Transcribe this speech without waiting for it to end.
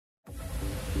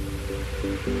Good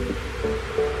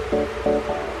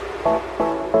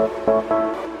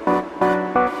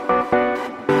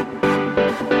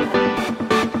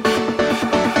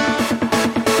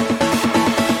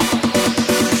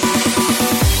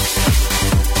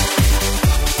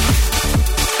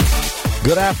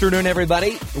afternoon,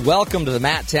 everybody. Welcome to the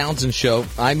Matt Townsend Show.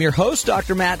 I'm your host,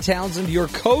 Dr. Matt Townsend, your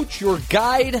coach, your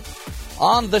guide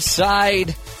on the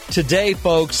side. Today,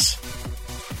 folks,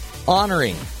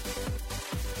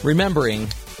 remembering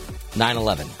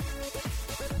 9/11.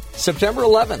 September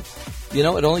 11th. You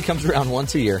know, it only comes around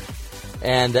once a year.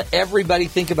 And everybody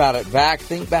think about it.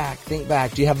 Think back.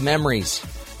 Do you have memories?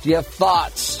 Do you have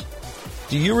thoughts?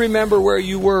 Do you remember where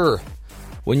you were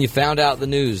when you found out the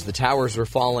news? The towers were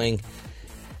falling.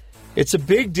 It's a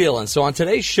big deal, and so on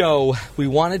today's show, we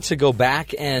wanted to go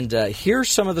back and hear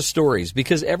some of the stories,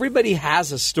 because everybody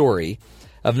has a story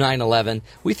of 9/11.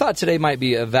 We thought today might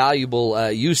be a valuable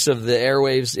use of the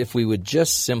airwaves if we would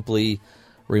just simply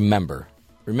remember.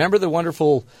 Remember the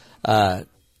wonderful,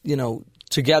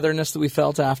 togetherness that we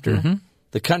felt after,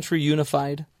 the country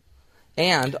unified,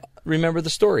 and remember the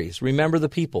stories, remember the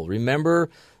people, remember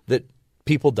that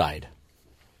people died.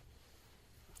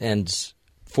 And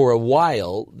for a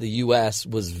while, the U.S.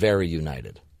 was very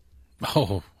united.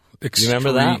 Oh, extreme. You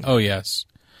remember that? Oh, yes.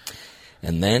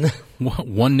 And then?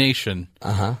 One nation.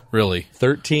 Really.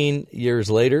 13 years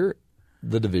later,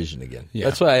 the division again. Yeah.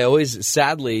 That's why I always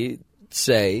sadly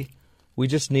say we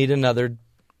just need another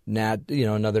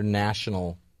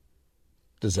national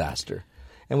disaster.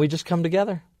 And we just come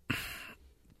together.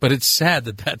 But it's sad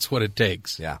that that's what it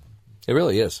takes. Yeah, it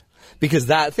really is. Because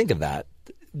think of that.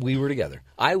 We were together.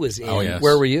 I was in. Oh, yes.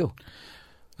 Where were you?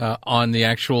 On the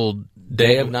actual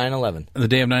day of 9/11. The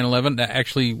day of 9/11.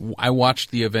 Actually, I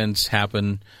watched the events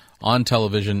happen on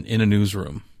television in a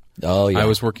newsroom. Oh, yeah. I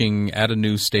was working at a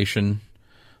news station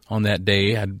on that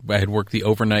day. I had worked the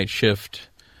overnight shift,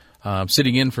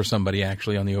 sitting in for somebody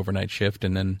actually on the overnight shift,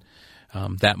 and then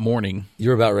that morning you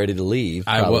were about ready to leave.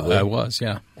 I was,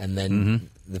 yeah. And then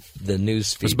the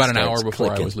news feed it was about an hour before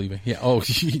clicking. I was leaving. Yeah. Oh,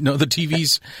 the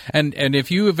TVs. and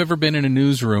if you have ever been in a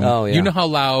newsroom, you know how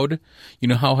loud, you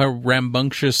know how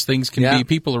rambunctious things can be.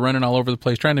 People are running all over the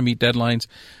place trying to meet deadlines.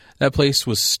 That place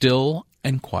was still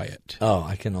and quiet. Oh,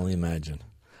 I can only imagine.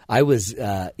 I was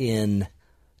in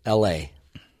L.A.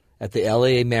 at the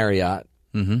L.A. Marriott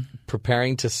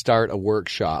preparing to start a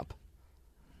workshop,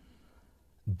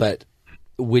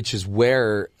 which is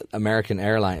where American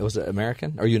Airlines, was it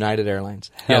American or United Airlines,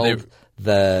 held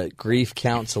the grief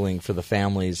counseling for the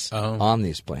families on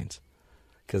these planes,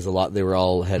 because they were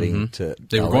all heading to.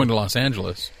 They were going to Los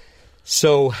Angeles.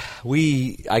 So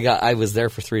I was there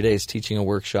for 3 days teaching a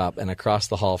workshop, and across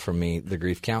the hall from me, the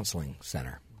grief counseling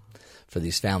center for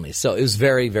these families. So it was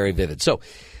very, very vivid. So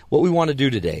what we want to do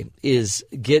today is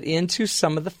get into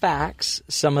some of the facts,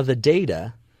 some of the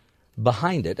data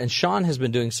behind it. And Sean has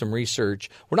been doing some research.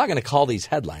 We're not going to call these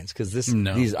headlines because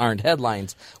these aren't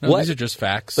headlines. No, these are just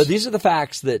facts. But these are the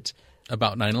facts that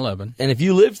about 9/11. And if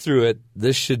you lived through it,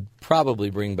 this should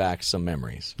probably bring back some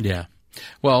memories. Yeah.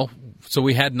 Well, so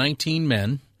we had 19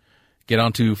 men get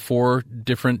onto 4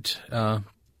 different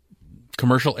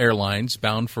commercial airlines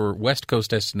bound for West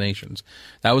Coast destinations.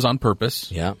 That was on purpose.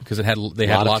 Yeah. Because they had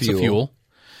lots of fuel.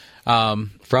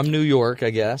 From New York,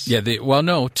 I guess. Yeah.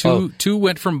 Two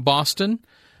went from Boston,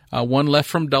 one left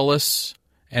from Dulles,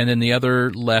 and then the other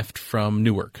left from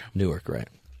Newark. Newark, right.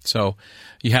 So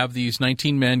you have these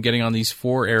 19 men getting on these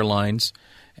 4 airlines,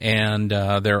 and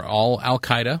they're all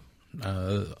Al-Qaeda.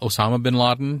 Osama bin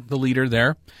Laden, the leader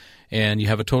there. And you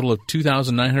have a total of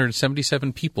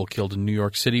 2,977 people killed in New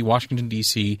York City, Washington,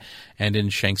 D.C., and in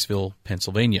Shanksville,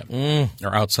 Pennsylvania.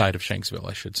 Or outside of Shanksville,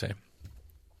 I should say.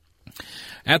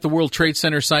 At the World Trade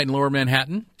Center site in Lower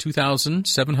Manhattan,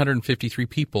 2,753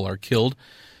 people are killed.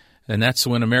 And that's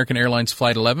when American Airlines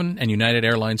Flight 11 and United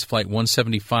Airlines Flight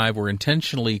 175 were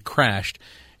intentionally crashed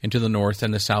into the north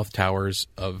and the south towers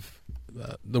of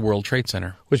the World Trade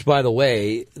Center. Which, by the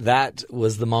way, that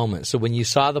was the moment. So when you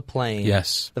saw the plane,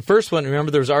 yes, the first one,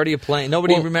 remember there was already a plane.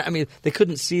 Nobody remember. I mean, they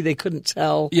couldn't see, they couldn't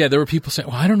tell. Yeah, there were people saying,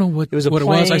 "Well, I don't know what it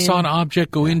was. I saw an object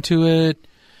go into it."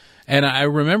 And I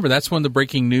remember that's when the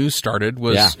breaking news started.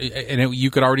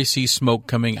 You could already see smoke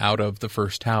coming out of the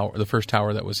first tower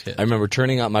that was hit. I remember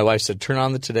turning on. My wife said, "Turn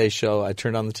on the Today Show." I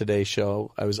turned on the Today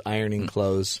Show. I was ironing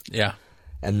clothes. Yeah,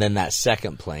 and then that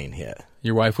second plane hit.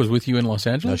 Your wife was with you in Los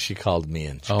Angeles? No, she called me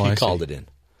in. She called it in.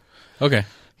 Okay.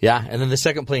 Yeah, and then the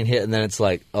second plane hit, and then it's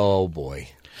like, oh boy.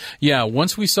 Yeah,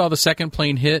 once we saw the second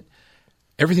plane hit,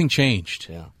 everything changed.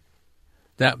 Yeah.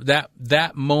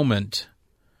 That moment.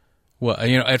 Well,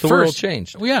 at the first, world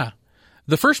changed. Yeah,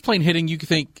 The first plane hitting, you could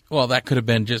think, well, that could have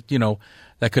been just,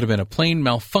 that could have been a plane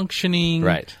malfunctioning.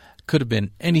 Right. Could have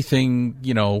been anything,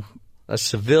 A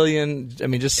civilian, I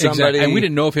mean, just somebody. Exactly. And we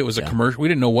didn't know if it was a commercial. We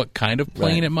didn't know what kind of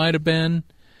plane it might have been.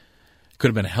 Could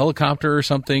have been a helicopter or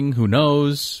something. Who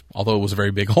knows? Although it was a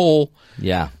very big hole.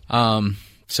 Yeah.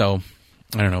 So,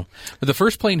 I don't know. But the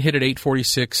first plane hit at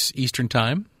 8:46 Eastern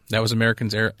Time. That was American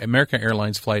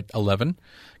Airlines Flight 11,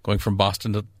 going from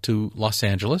Boston to Los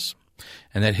Angeles.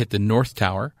 And that hit the North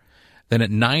Tower. Then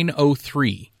at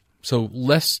 9:03, so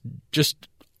just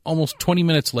almost 20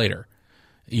 minutes later,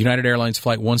 United Airlines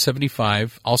Flight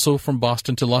 175, also from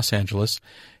Boston to Los Angeles,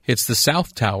 hits the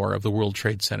South Tower of the World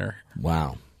Trade Center.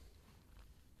 Wow.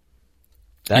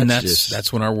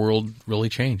 That's when our world really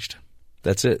changed.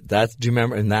 That's it. Do you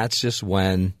remember? And that's just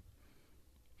when.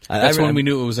 That's when we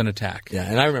knew it was an attack. Yeah,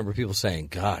 and I remember people saying,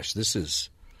 "Gosh, this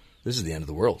is the end of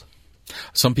the world."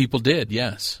 Some people did,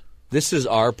 yes. This is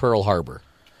our Pearl Harbor.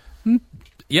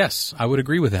 Yes, I would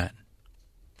agree with that.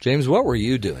 James, what were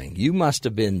you doing? You must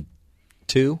have been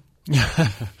 2.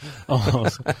 I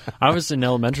was in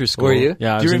elementary school. Were you?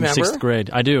 Yeah, I do was you in remember? 6th grade.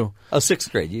 I do. Oh, 6th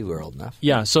grade. You were old enough.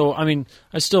 Yeah, so, I mean,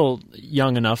 I was still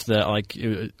young enough that, I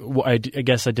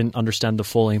guess I didn't understand the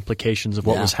full implications of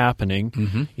what was happening,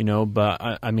 but,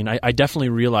 I definitely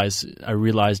realized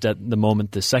at the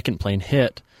moment the second plane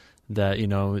hit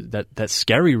that, that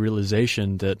scary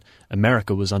realization that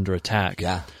America was under attack.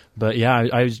 Yeah. But yeah,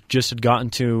 I just had gotten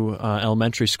to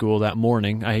elementary school that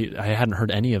morning. I hadn't heard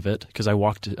any of it because I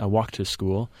walked to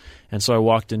school, and so I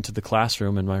walked into the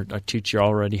classroom, and our teacher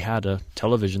already had a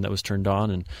television that was turned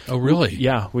on. And oh, really?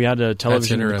 We had a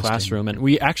television in the classroom, and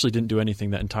we actually didn't do anything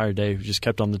that entire day. We just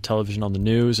kept on the television on the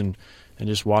news and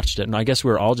just watched it. And I guess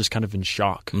we were all just kind of in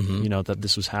shock, that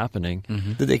this was happening.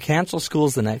 Mm-hmm. Did they cancel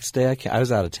schools the next day? I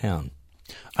was out of town.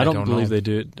 I don't believe they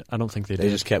did. I don't think they did. They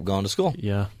just kept going to school.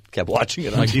 Yeah. Kept watching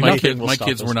it on my TV. My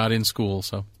kids were not in school,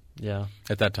 so yeah,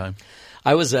 at that time.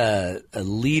 I was a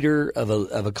leader of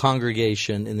a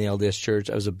congregation in the LDS Church.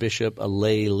 I was a bishop, a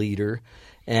lay leader,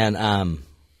 and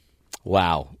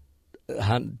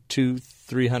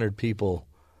 200-300 people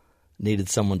needed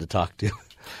someone to talk to.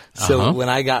 So when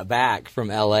I got back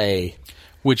from L.A.,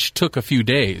 which took a few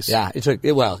days. Yeah, it took.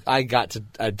 Well, I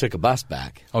took a bus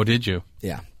back. Oh, did you?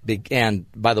 Yeah, and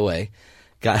by the way,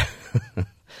 got.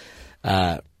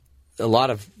 A lot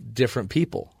of different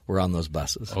people were on those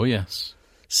buses. Oh, yes.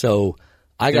 So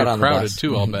I got on the bus. Crowded,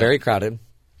 too, I'll bet. Very crowded.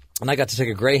 And I got to take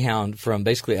a Greyhound from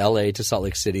basically L.A. to Salt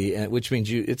Lake City, which means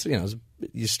you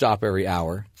stop every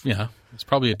hour. Yeah. It's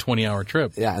probably a 20-hour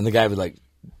trip. Yeah, and the guy would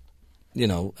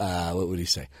what would he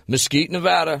say? Mesquite,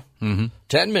 Nevada, 10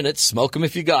 minutes, smoke them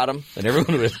if you got them. And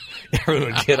everyone would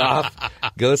get off,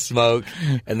 go smoke,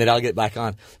 and then I'll get back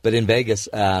on. But in Vegas,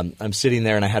 I'm sitting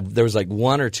there, and there was like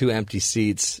 1 or 2 empty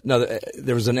seats. No,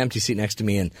 there was an empty seat next to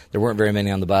me, and there weren't very many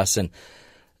on the bus. And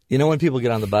when people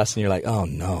get on the bus and you're like, oh,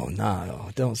 no,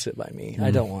 don't sit by me.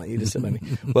 I don't want you to sit by me.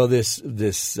 Well, this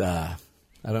I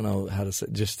don't know how to say,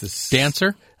 just this.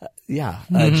 Dancer?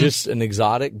 Just an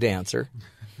exotic dancer.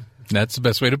 That's the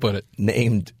best way to put it.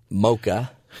 Named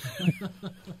Mocha.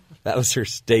 That was her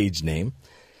stage name.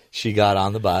 She got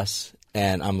on the bus,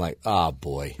 and I'm like, oh,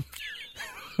 boy.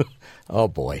 Oh,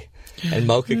 boy. And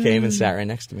Mocha came and sat right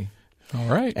next to me. All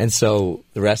right. And so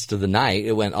the rest of the night,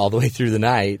 it went all the way through the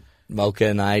night, Mocha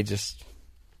and I just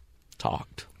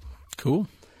talked. Cool.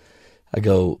 I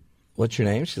go, what's your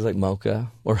name? She's like, Mocha,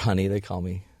 or Honey. They call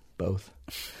me both.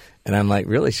 And I'm like,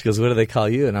 really? She goes, what do they call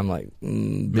you? And I'm like,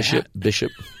 Bishop.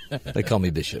 Bishop. They call me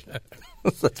Bishop.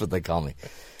 That's what they call me.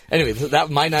 Anyway,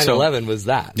 my 9/11 was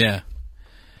that. Yeah.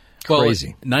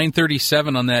 Crazy. Well,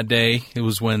 9:37 on that day, it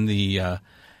was when the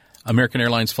American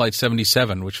Airlines Flight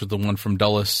 77, which was the one from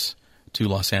Dulles to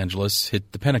Los Angeles,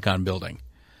 hit the Pentagon building.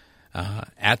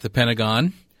 At the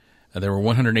Pentagon, there were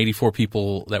 184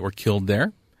 people that were killed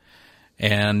there.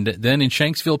 And then in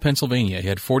Shanksville, Pennsylvania, you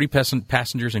had 40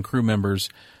 passengers and crew members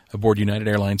aboard United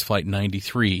Airlines Flight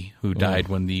 93 who died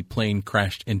when the plane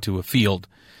crashed into a field.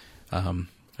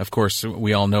 Of course,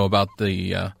 we all know about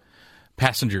the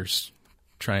passengers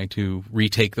trying to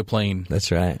retake the plane.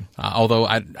 That's right. Although,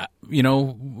 I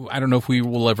don't know if we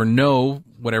will ever know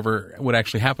what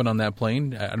actually happened on that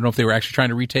plane. I don't know if they were actually trying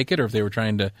to retake it or if they were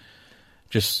trying to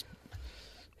just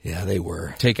they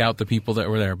were take out the people that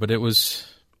were there. But it was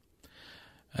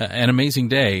an amazing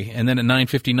day. And then at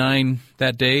 9:59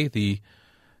 that day, the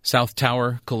South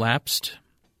Tower collapsed.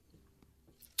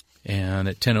 And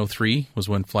at 10:03 was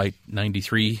when Flight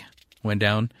 93 went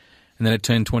down. And then at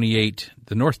 10:28,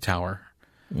 the North Tower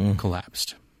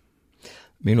collapsed.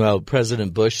 Meanwhile,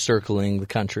 President Bush circling the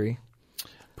country.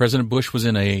 President Bush was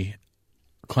in a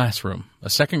classroom, a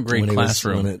second grade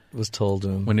classroom. When it was told to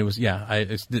him. When it was,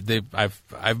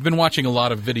 I've been watching a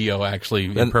lot of video actually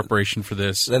in preparation for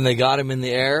this. Then they got him in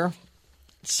the air,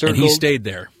 circled, and he stayed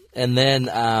there. And then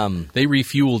they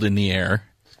refueled in the air.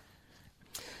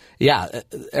 Yeah,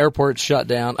 airport shut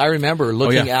down. I remember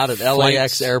looking out at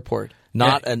LAX airport.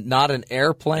 Not an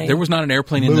airplane. There was not an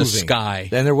airplane moving in the sky.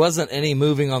 And there wasn't any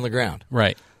moving on the ground.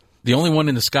 Right. The only one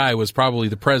in the sky was probably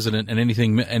the president and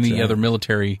any other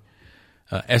military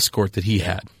escort that he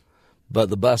had. But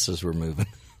the buses were moving.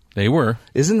 They were.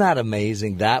 Isn't that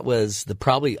amazing? That was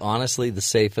probably honestly the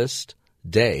safest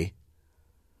day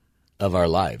of our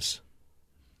lives.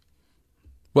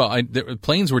 Well, the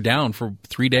planes were down for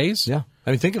 3 days. Yeah. I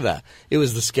mean, think of that. It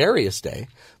was the scariest day,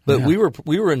 but we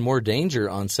were in more danger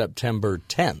on September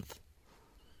 10th.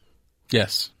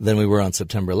 Yes. Than we were on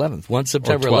September 11th. Once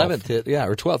September 11th hit,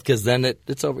 or 12th, because then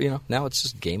it's over, now it's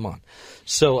just game on.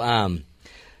 So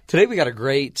today we got a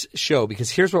great show because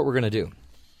here's what we're going to do.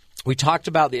 We talked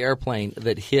about the airplane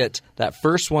that hit, that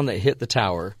first one that hit the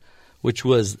tower, which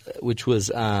was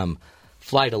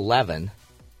Flight 11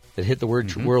 that hit the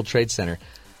World Trade Center.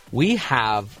 We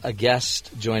have a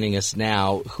guest joining us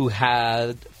now who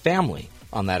had family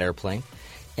on that airplane.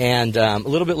 And a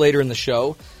little bit later in the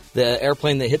show, the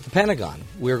airplane that hit the Pentagon.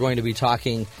 We're going to be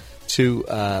talking to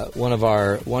one of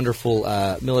our wonderful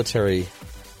military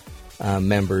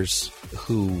members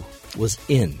who was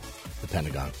in the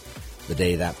Pentagon the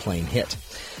day that plane hit.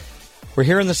 We're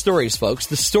hearing the stories, folks.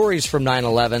 The stories from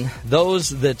 9/11.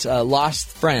 Those that lost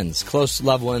friends, close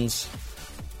loved ones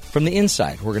from the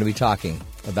inside. We're going to be talking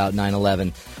about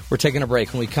 9/11. We're taking a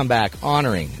break. When we come back,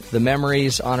 honoring the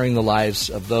memories, honoring the lives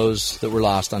of those that were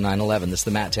lost on 9/11. This is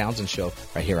the Matt Townsend Show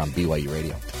right here on BYU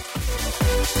Radio.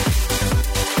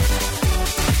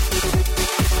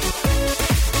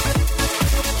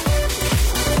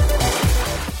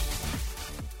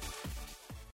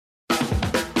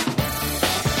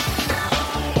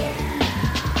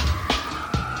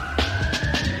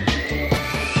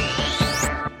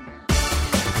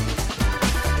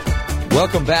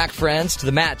 Welcome back, friends, to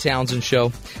the Matt Townsend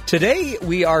Show. Today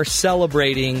we are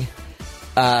celebrating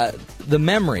the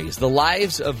memories, the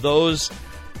lives of those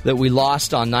that we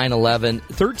lost on 9/11.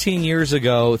 13 years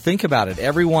ago, think about it.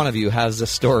 Every one of you has a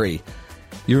story.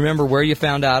 You remember where you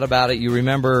found out about it. You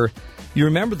remember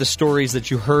the stories that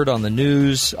you heard on the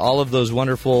news, all of those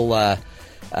wonderful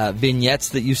vignettes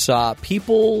that you saw.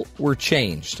 People were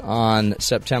changed on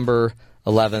September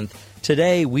 11th.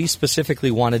 Today, we specifically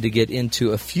wanted to get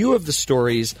into a few of the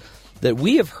stories that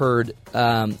we have heard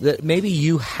that maybe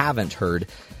you haven't heard.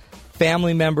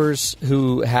 Family members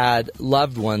who had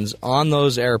loved ones on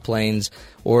those airplanes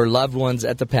or loved ones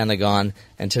at the Pentagon,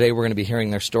 and today we're going to be hearing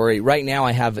their story. Right now,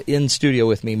 I have in studio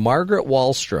with me Margret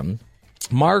Wahlstrom.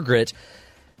 Margret,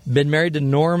 been married to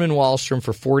Norman Wahlstrom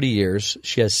for 40 years.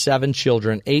 She has 7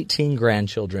 children, 18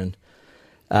 grandchildren.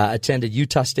 Attended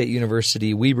Utah State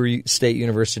University, Weber State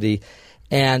University,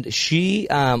 and she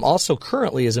also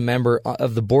currently is a member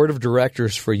of the board of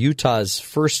directors for Utah's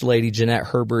First Lady Jeanette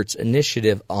Herbert's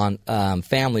initiative on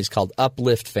families called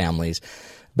Uplift Families.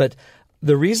 But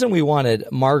the reason we wanted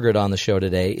Margret on the show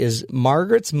today is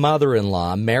Margret's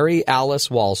mother-in-law, Mary Alice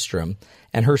Wahlstrom,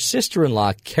 and her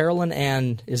sister-in-law, Carolyn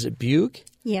Ann, is it Bugh?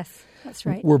 Yes. That's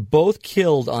right. Were both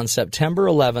killed on September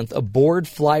 11th aboard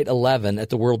Flight 11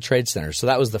 at the World Trade Center. So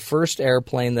that was the first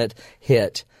airplane that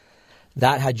hit.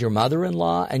 That had your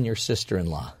mother-in-law and your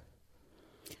sister-in-law.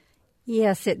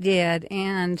 Yes, it did.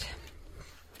 And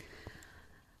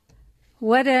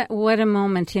what a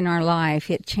moment in our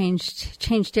life. It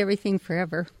changed everything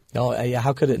forever. Oh, yeah,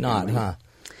 how could it not, huh?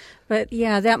 But,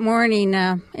 yeah, that morning,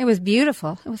 it was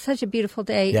beautiful. It was such a beautiful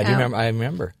day. Yeah, do you remember? I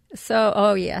remember. So,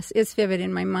 oh, yes, it's vivid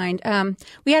in my mind.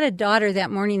 We had a daughter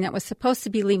that morning that was supposed to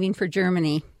be leaving for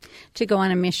Germany to go on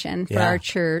a mission for our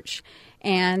church.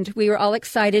 And we were all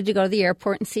excited to go to the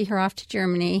airport and see her off to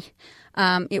Germany.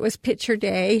 It was picture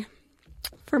day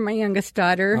for my youngest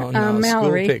daughter,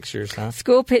 Mallory. School pictures, huh?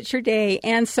 School picture day.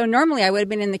 And so normally I would have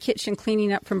been in the kitchen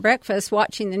cleaning up from breakfast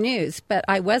watching the news, but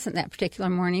I wasn't that particular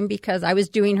morning because I was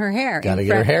doing her hair. Got to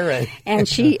get her hair ready. And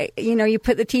she, you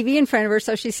put the TV in front of her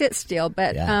so she sits still.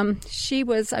 But I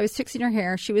was fixing her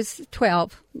hair. She was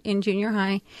 12 in junior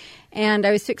high, and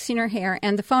I was fixing her hair,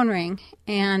 and the phone rang.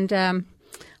 And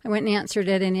I went and answered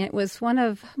it, and it was one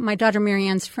of my daughter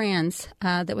Marianne's friends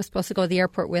that was supposed to go to the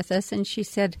airport with us. And she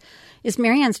said, "Is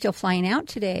Marianne still flying out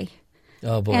today?"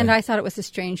 Oh, boy. And I thought it was a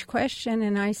strange question.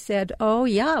 And I said, "Oh,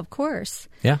 yeah, of course."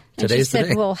 Yeah, today's the day. And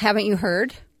she said, "Well, haven't you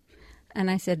heard?" And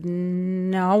I said,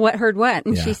 "No, what heard what?"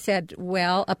 And she said,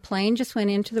 "Well, a plane just went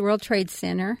into the World Trade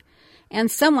Center, and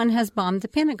someone has bombed the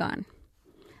Pentagon."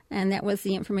 And that was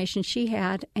the information she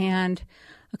had. And,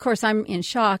 of course, I'm in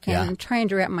shock and trying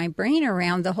to wrap my brain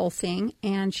around the whole thing.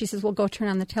 And she says, well, go turn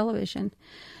on the television.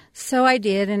 So I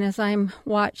did. And as I'm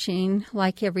watching,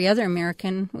 like every other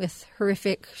American with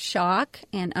horrific shock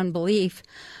and unbelief,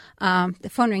 the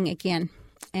phone rang again.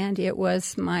 And it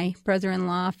was my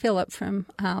brother-in-law, Philip, from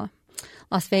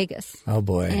Las Vegas. Oh,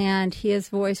 boy. And his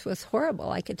voice was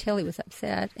horrible. I could tell he was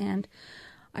upset. And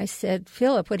I said,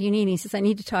 Philip, what do you need? And he says, I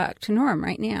need to talk to Norm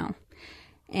right now.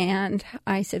 And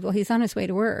I said, well, he's on his way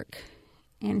to work.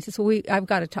 And he says, well, I've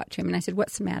got to talk to him. And I said,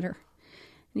 what's the matter?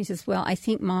 And he says, well, I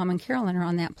think Mom and Carolyn are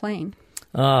on that plane.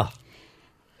 Oh,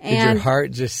 and did your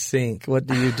heart just sink? What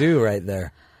do you do right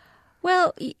there?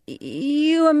 Well,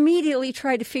 you immediately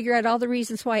try to figure out all the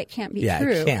reasons why it can't be true. Yeah,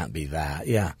 it can't be that,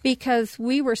 yeah. Because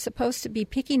we were supposed to be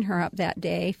picking her up that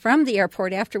day from the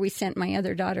airport after we sent my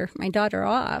daughter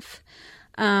off.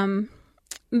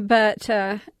 But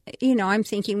I'm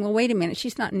thinking, well, wait a minute.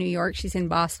 She's not in New York. She's in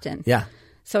Boston. Yeah.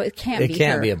 So it can't be her. It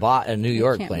can't be a New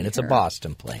York plane. It's a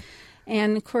Boston plane.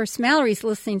 And, of course, Mallory's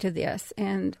listening to this.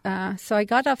 And so I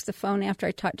got off the phone after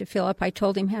I talked to Philip. I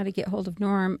told him how to get hold of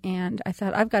Norm. And I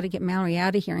thought, I've got to get Mallory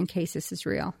out of here in case this is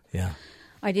real. Yeah.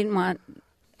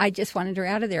 I just wanted her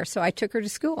out of there. So I took her to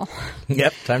school.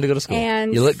 Yep, time to go to school.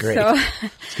 And you look great. So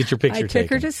Let's get your picture taken. I took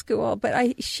her to school,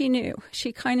 but she knew.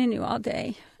 She kind of knew all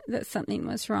day that something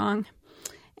was wrong.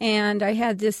 And I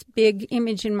had this big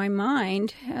image in my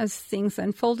mind as things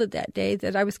unfolded that day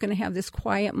that I was going to have this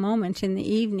quiet moment in the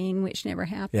evening, which never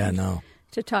happened. Yeah, no.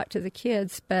 To talk to the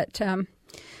kids. But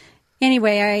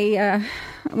anyway,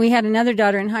 we had another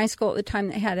daughter in high school at the time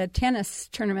that had a tennis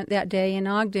tournament that day in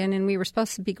Ogden, and we were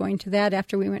supposed to be going to that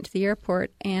after we went to the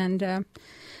airport. And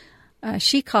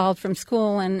she called from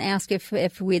school and asked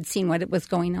if we had seen what was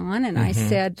going on, and I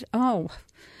said, oh,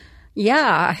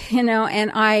 yeah,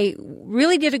 and I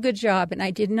really did a good job, and I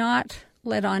did not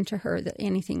let on to her that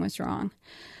anything was wrong.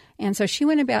 And so she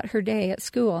went about her day at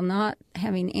school not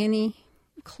having any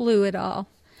clue at all.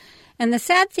 And the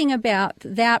sad thing about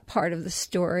that part of the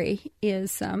story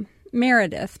is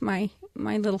Meredith, my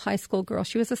little high school girl,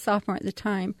 she was a sophomore at the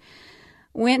time,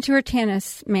 went to her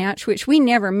tennis match, which we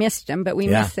never missed them, but we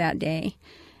missed that day.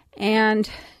 And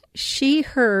she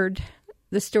heard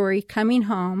the story coming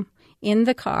home in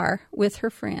the car with her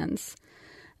friends.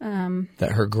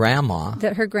 That her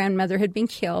grandmother had been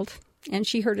killed, and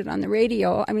she heard it on the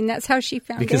radio. I mean, that's how she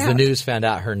found out. Because the news found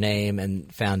out her name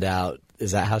and found out,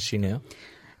 is that how she knew?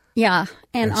 Yeah,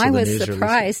 and so I was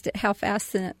surprised at how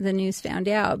fast the news found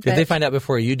out. Did they find out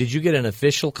before you? Did you get an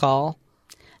official call?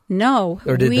 No.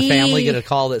 Or did the family get a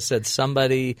call that said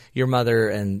somebody, your mother,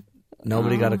 and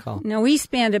nobody got a call? No, we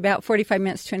spent about 45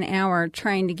 minutes to an hour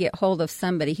trying to get hold of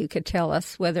somebody who could tell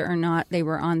us whether or not they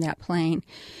were on that plane.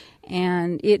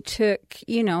 And it took,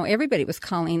 everybody was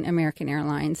calling American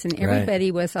Airlines, and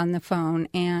everybody was on the phone.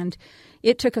 And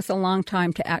it took us a long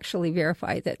time to actually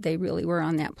verify that they really were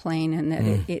on that plane and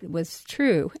that it was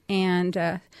true.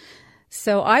 And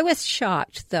so I was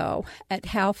shocked, though, at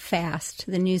how fast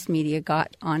the news media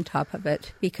got on top of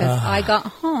it, because I got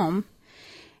home.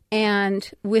 And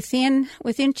within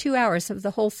 2 hours of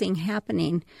the whole thing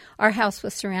happening, our house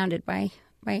was surrounded by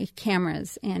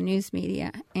cameras and news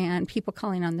media and people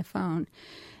calling on the phone.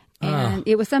 And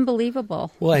it was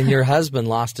unbelievable. Well, and your husband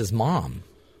lost his mom.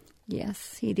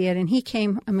 Yes, he did. And he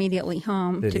came immediately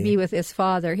home to be with his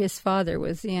father. His father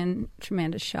was in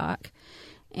tremendous shock.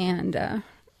 And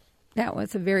that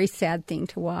was a very sad thing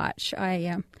to watch.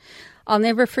 I'll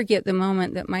never forget the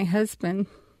moment that my husband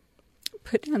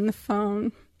put down the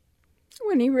phone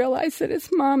when he realized that his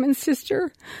mom and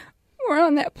sister were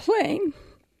on that plane.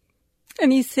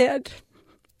 And he said,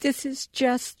 "This is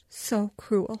just so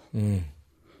cruel."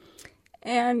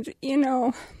 And,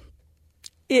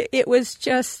 it was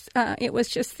just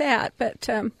that. But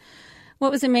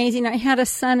what was amazing, I had a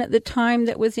son at the time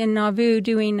that was in Nauvoo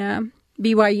doing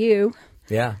BYU.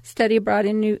 Yeah. Study abroad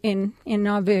in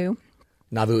Nauvoo.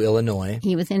 Nauvoo, Illinois.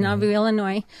 He was in Nauvoo,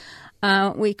 Illinois.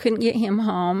 We couldn't get him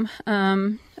home.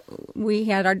 We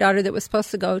had our daughter that was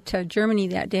supposed to go to Germany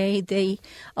that day. They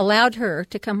allowed her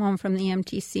to come home from the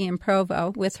MTC in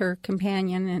Provo with her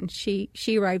companion, and she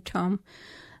arrived home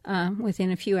within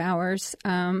a few hours.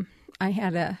 I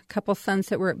had a couple sons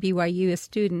that were at BYU as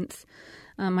students.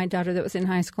 My daughter that was in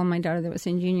high school, my daughter that was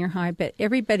in junior high, but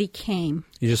everybody came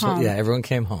home. Yeah, everyone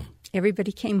came home.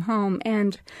 Everybody came home,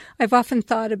 and I've often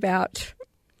thought about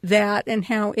that and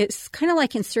how it's kind of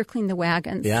like encircling the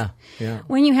wagons. Yeah, yeah.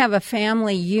 When you have a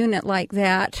family unit like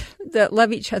that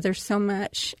love each other so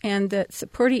much and that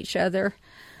support each other,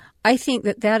 I think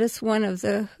that is one of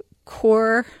the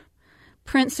core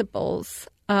principles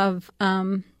of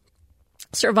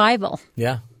survival.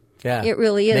 Yeah. Yeah. It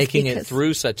really is. Making it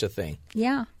through such a thing.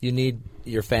 Yeah. You need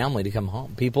your family to come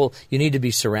home. People, you need to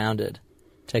be surrounded,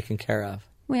 taken care of.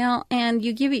 Well, and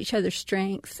you give each other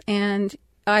strength. And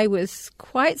I was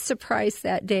quite surprised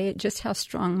that day at just how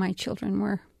strong my children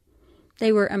were.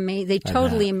 They were amazing. They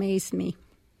totally amazed me.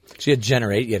 So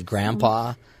you had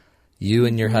Grandpa, you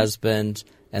and your husband,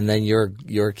 and then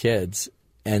your kids.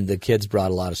 And the kids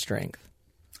brought a lot of strength.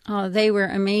 Oh, they were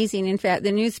amazing. In fact,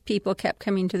 the news people kept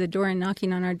coming to the door and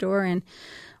knocking on our door. And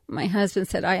my husband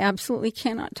said, I absolutely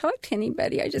cannot talk to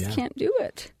anybody. I just can't do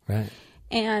it. Right.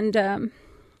 And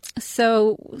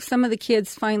so some of the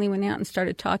kids finally went out and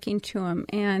started talking to him.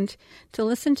 And to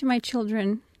listen to my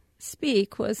children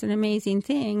speak was an amazing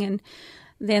thing. And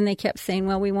then they kept saying,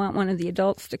 well, we want one of the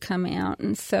adults to come out.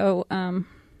 And so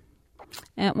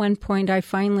at one point I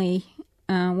finally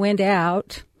went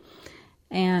out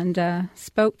and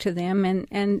spoke to them.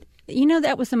 And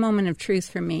that was a moment of truth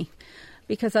for me,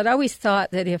 because I'd always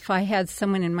thought that if I had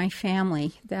someone in my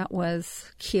family that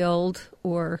was killed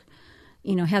or,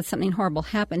 had something horrible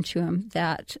happen to him,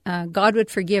 that God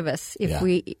would forgive us if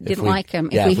we didn't like him,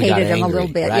 if we hated him a little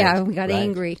bit. Right. Yeah, we got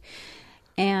angry.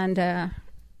 And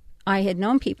I had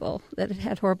known people that had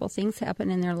had horrible things happen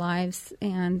in their lives,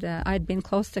 and I'd been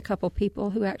close to a couple people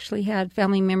who actually had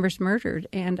family members murdered,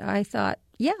 and I thought,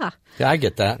 yeah, I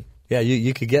get that. Yeah,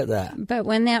 you could get that. But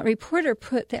when that reporter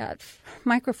put that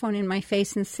microphone in my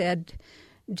face and said,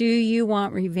 do you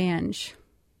want revenge?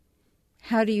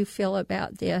 How do you feel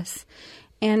about this?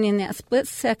 And in that split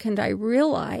second, I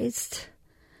realized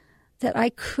that I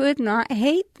could not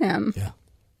hate them,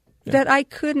 that I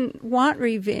couldn't want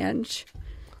revenge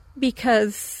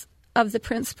because of the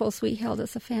principles we held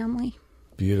as a family.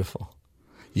 Beautiful.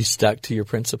 You stuck to your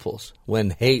principles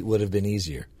when hate would have been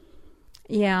easier.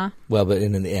 Yeah. Well, but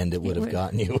in the end, it would have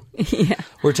gotten you. Yeah.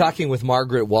 We're talking with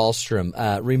Margret Wahlstrom,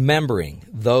 remembering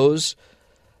those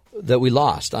that we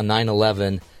lost on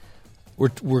 9/11.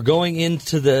 We're going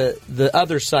into the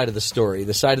other side of the story,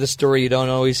 the side of the story you don't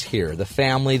always hear, the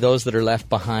family, those that are left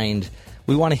behind.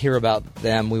 We want to hear about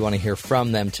them. We want to hear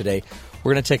from them today.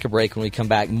 We're going to take a break. When we come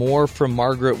back, more from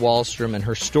Margret Wahlstrom and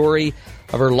her story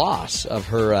of her loss of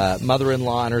her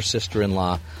mother-in-law and her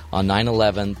sister-in-law on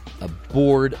 9/11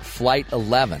 aboard Flight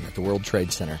 11 at the World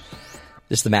Trade Center.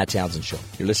 This is the Matt Townsend Show.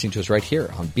 You're listening to us right here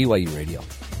on BYU Radio.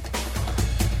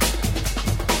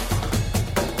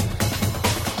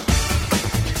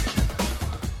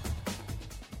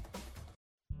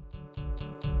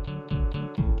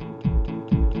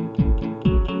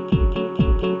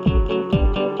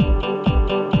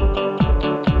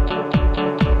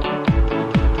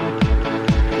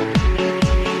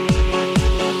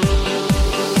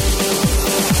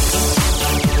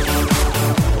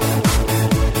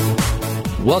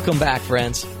 Welcome back,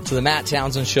 friends, to the Matt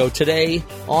Townsend Show. Today,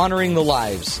 honoring the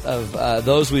lives of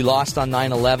those we lost on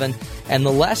 9/11 and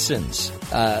the lessons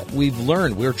we've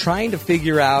learned. We're trying to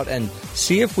figure out and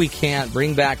see if we can't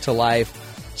bring back to life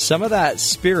some of that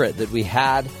spirit that we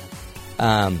had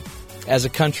as a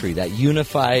country, that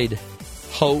unified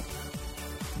hope.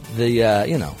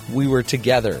 We were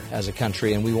together as a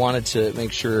country, and we wanted to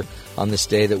make sure on this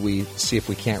day that we see if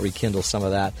we can't rekindle some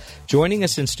of that. Joining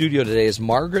us in studio today is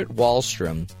Margret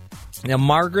Wahlstrom. Now,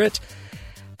 Margret,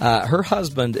 her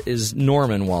husband is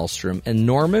Norman Wahlstrom, and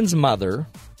Norman's mother,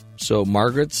 so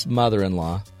Margaret's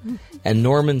mother-in-law, and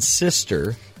Norman's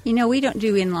sister. We don't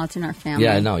do in-laws in our family.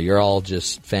 Yeah, no, you're all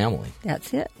just family.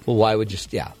 That's it. Well, why would you?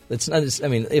 Yeah, it's not. I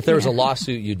mean, if there was a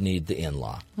lawsuit, you'd need the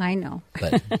in-law. I know,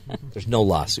 but there's no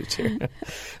lawsuits here.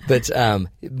 But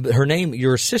her name,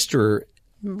 your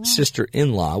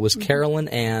sister-in-law, was Carolyn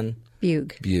Ann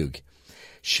Bug.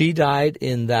 She died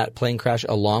in that plane crash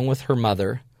along with her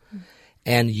mother,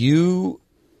 and you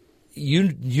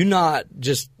had to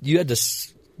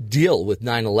deal with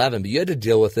 9/11, but you had to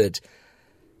deal with it.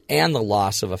 And the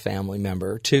loss of a family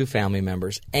member, two family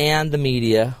members, and the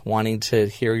media wanting to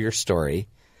hear your story,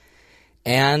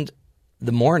 and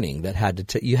the mourning that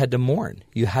you had to mourn.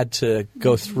 You had to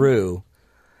go through.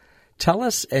 Tell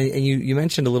us, and you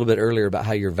mentioned a little bit earlier about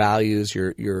how your values,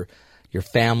 your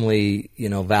family,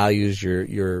 values,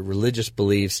 your religious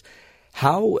beliefs.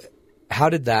 How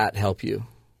did that help you?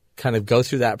 Kind of go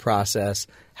through that process.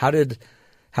 How did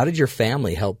your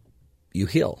family help you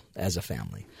heal as a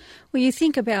family? Well, you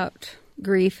think about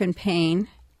grief and pain,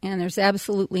 and there's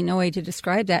absolutely no way to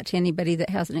describe that to anybody that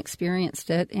hasn't experienced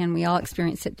it, and we all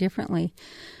experience it differently.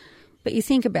 But you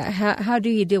think about how do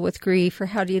you deal with grief, or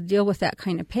how do you deal with that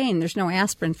kind of pain? There's no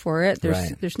aspirin for it.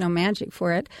 There's no magic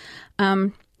for it.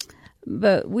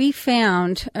 But we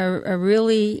found a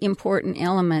really important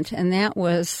element, and that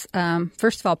was,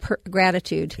 first of all,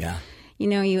 gratitude. Yeah.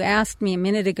 You asked me a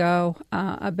minute ago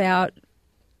about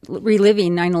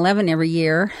reliving 9/11 every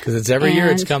year. Because it's every year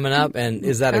it's coming up. And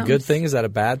is that a good thing? Is that a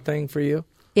bad thing for you?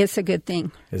 It's a good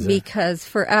thing. Because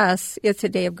for us, it's a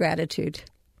day of gratitude.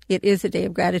 It is a day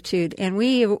of gratitude. And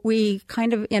we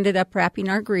kind of ended up wrapping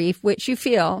our grief, which you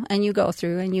feel and you go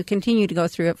through and you continue to go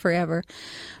through it forever.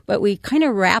 But we kind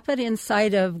of wrap it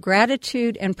inside of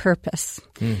gratitude and purpose.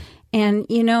 And,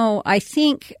 I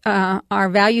think our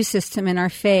value system and our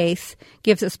faith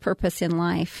gives us purpose in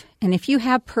life. And if you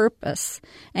have purpose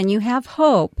and you have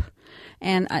hope,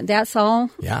 and that's all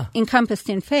encompassed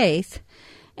in faith,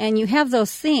 and you have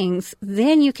those things,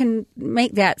 then you can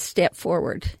make that step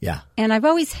forward. Yeah. And I've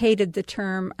always hated the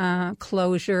term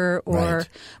closure or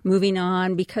moving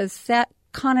on, because that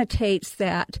connotates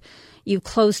that you've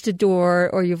closed a door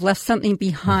or you've left something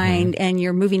behind and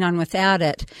you're moving on without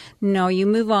it. No, you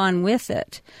move on with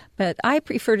it. But I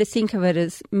prefer to think of it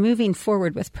as moving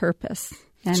forward with purpose.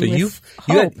 And so you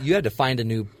had to find a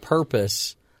new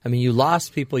purpose. I mean, you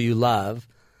lost people you love,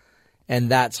 and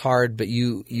that's hard, but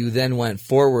you then went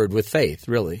forward with faith,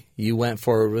 really. You went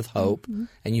forward with hope,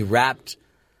 and you wrapped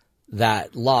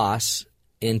that loss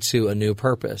into a new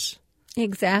purpose.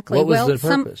 Exactly. What was the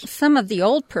purpose? Some of the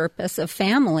old purpose of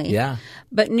family,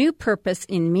 but new purpose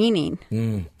in meaning.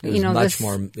 It was much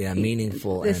more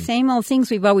meaningful. The same old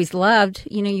things we've always loved.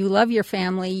 You love your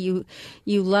family. You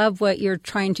love what you're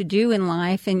trying to do in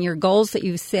life and your goals that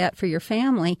you've set for your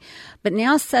family. But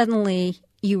now suddenly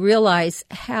you realize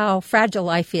how fragile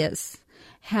life is,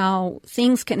 how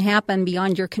things can happen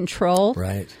beyond your control.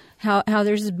 Right. How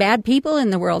there's bad people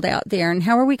in the world out there, and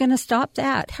how are we going to stop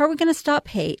that? How are we going to stop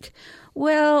hate?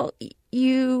 Well,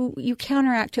 you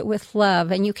counteract it with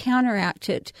love, and you counteract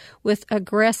it with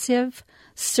aggressive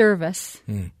service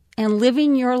and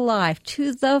living your life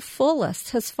to the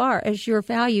fullest as far as your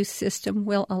value system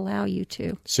will allow you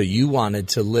to. So you wanted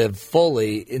to live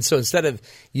fully, and so instead of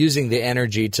using the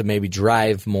energy to maybe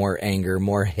drive more anger,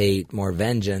 more hate, more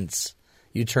vengeance,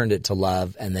 you turned it to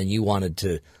love, and then you wanted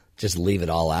to just leave it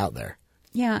all out there.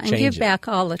 Yeah, and give back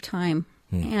all the time.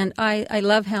 And I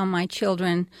love how my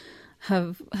children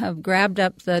have grabbed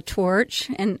up the torch,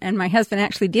 and my husband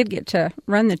actually did get to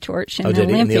run the torch in the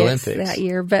Olympics that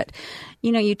year. But,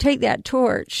 you take that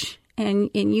torch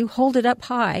and you hold it up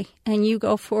high and you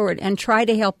go forward and try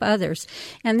to help others.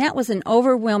 And that was an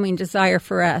overwhelming desire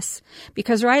for us,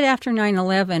 because right after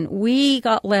 9/11, we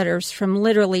got letters from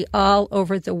literally all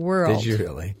over the world. Did you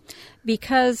really?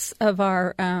 Because of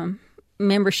our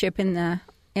membership in the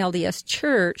LDS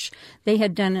Church, they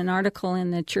had done an article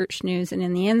in the Church News and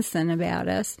in the Ensign about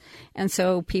us. And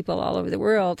so people all over the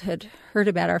world had heard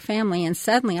about our family. And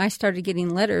suddenly I started getting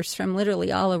letters from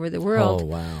literally all over the world. Oh,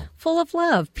 wow. Full of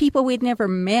love, people we'd never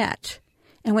met.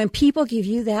 And when people give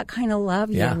you that kind of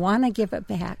love, you want to give it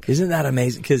back. Isn't that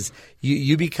amazing? Because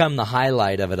you become the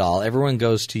highlight of it all. Everyone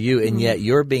goes to you, and yet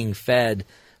you're being fed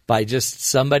by just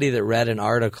somebody that read an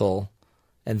article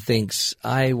and thinks,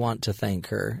 I want to thank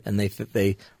her, and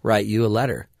they write you a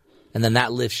letter, and then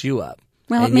that lifts you up.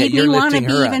 Well, and it made me want to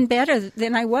be even up. better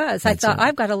than I was. I thought,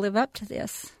 I've got to live up to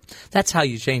this. That's how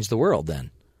you change the world,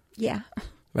 then. Yeah.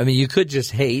 I mean, you could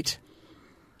just hate,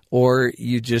 or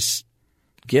you just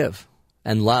give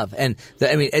and love. And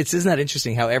isn't that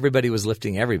interesting how everybody was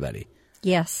lifting everybody?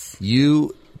 Yes.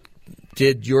 You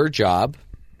did your job,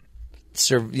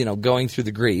 going through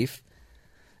the grief,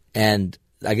 and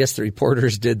I guess the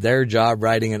reporters did their job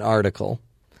writing an article,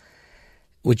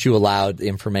 which you allowed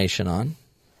information on,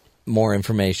 more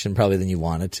information probably than you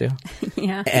wanted to,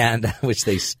 and which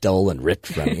they stole and ripped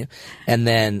from you. And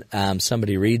then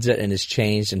somebody reads it and is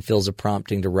changed and feels a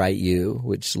prompting to write you,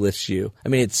 which lifts you. I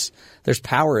mean, there's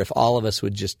power if all of us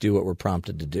would just do what we're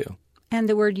prompted to do. And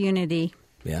the word unity.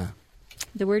 Yeah.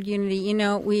 The word unity.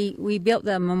 We built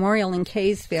the memorial in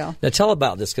Kaysville. Now tell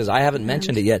about this, because I haven't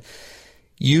mentioned it yet.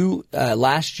 You,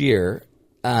 last year,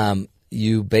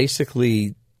 you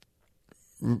basically,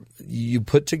 you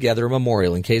put together a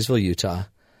memorial in Kaysville, Utah,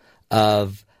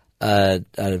 of a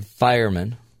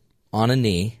fireman on a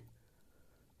knee,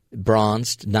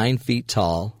 bronzed, 9 feet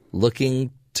tall,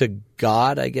 looking to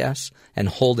God, I guess, and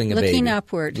holding a baby. Looking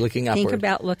upward. Think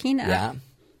about looking up. Yeah.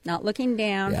 Not looking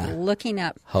down, looking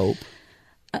up. Hope.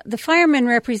 The fireman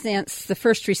represents the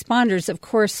first responders, of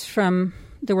course, from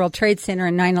the World Trade Center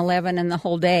in 9/11 and the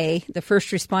whole day. The first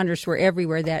responders were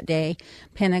everywhere that day,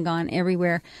 Pentagon,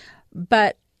 everywhere.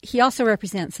 But he also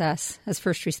represents us as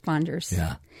first responders.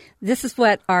 Yeah. This is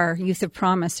what our Youth of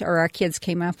Promise, or our kids,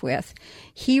 came up with.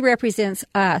 He represents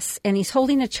us, and he's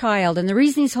holding a child. And the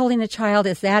reason he's holding a child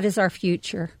is that is our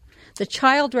future. The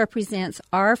child represents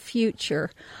our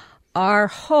future, our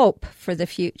hope for the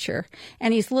future.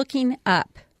 And he's looking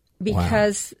up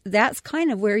because that's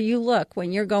kind of where you look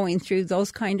when you're going through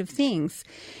those kind of things.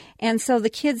 And so the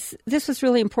kids, this was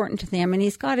really important to them. And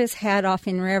he's got his hat off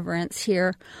in reverence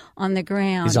here on the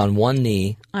ground. He's on one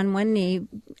knee. On one knee.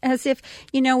 As if,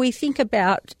 we think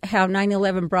about how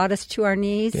 9/11 brought us to our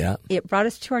knees. Yeah. It brought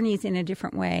us to our knees in a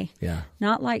different way. Yeah.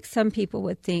 Not like some people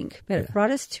would think, but it brought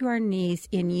us to our knees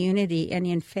in unity and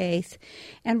in faith.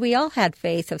 And we all had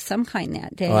faith of some kind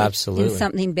that day. Oh, absolutely. In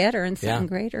something better and something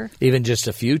greater. Even just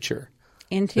a future.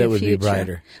 Into that the would future. be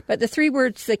brighter. But the 3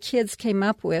 words the kids came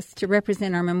up with to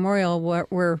represent our memorial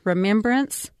were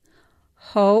remembrance,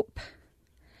 hope,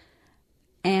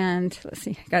 and let's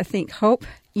see, I got to think, hope,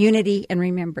 unity, and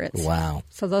remembrance. Wow.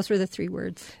 So those were the 3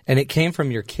 words. And it came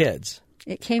from your kids.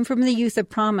 It came from the Youth of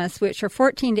Promise, which are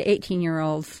 14 to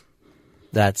 18-year-olds.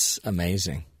 That's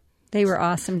amazing. They were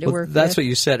awesome to work with. That's what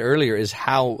you said earlier, is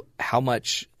how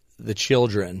much the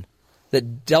children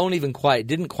that didn't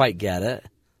quite get it,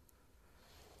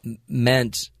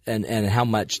 meant and how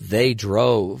much they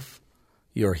drove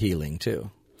your healing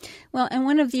too. Well, and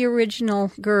one of the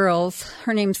original girls,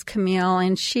 her name's Camille,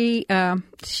 and she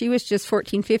was just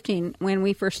 14, 15 when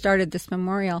we first started this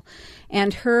memorial.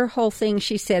 And her whole thing,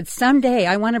 she said, someday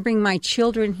I want to bring my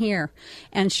children here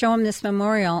and show them this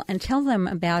memorial and tell them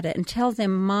about it and tell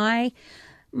them my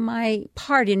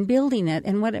part in building it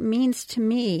and what it means to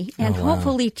me, and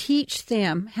hopefully teach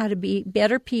them how to be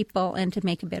better people and to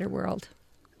make a better world.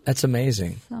 That's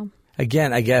amazing. So.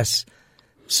 Again, I guess,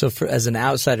 so as an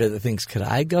outsider that thinks, could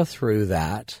I go through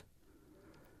that?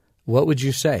 What would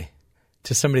you say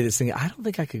to somebody that's thinking, I don't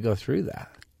think I could go through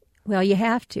that? Well, you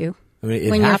have to. I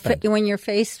mean, it happened. When you're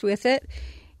faced with it,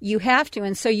 you have to.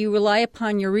 And so you rely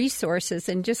upon your resources.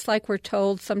 And just like we're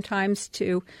told sometimes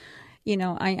to,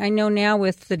 I know now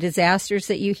with the disasters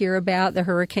that you hear about, the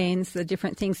hurricanes, the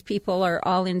different things people are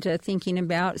all into thinking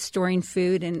about, storing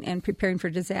food and preparing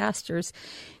for disasters.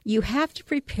 You have to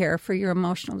prepare for your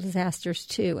emotional disasters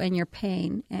too, and your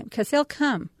pain, because they'll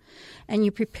come. And you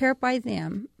prepare for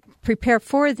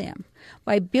them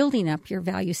by building up your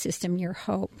value system, your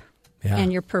hope,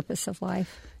 and your purpose of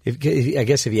life. I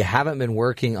guess if you haven't been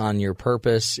working on your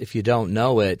purpose, if you don't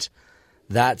know it,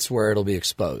 that's where it'll be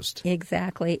exposed.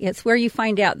 Exactly. It's where you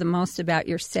find out the most about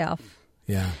yourself.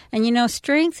 Yeah. And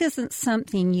strength isn't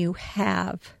something you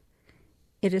have.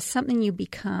 It is something you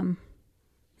become.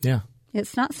 Yeah.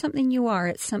 It's not something you are.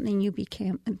 It's something you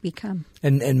become.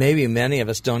 And maybe many of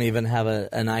us don't even have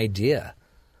an idea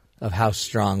of how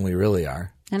strong we really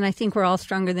are. And I think we're all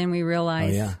stronger than we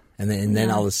realize. Oh, yeah. And then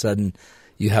all of a sudden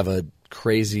you have a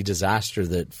crazy disaster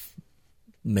that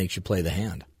makes you play the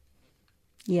hand.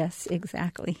 Yes,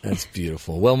 exactly. That's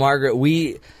beautiful. Well, Margret,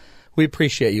 we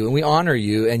appreciate you and we honor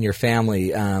you and your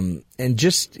family and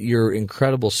just your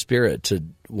incredible spirit to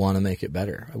want to make it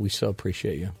better. We so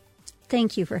appreciate you.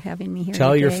 Thank you for having me here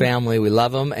Tell today. your family we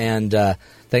love them, and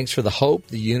thanks for the hope,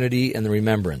 the unity, and the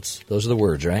remembrance. Those are the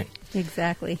words, right?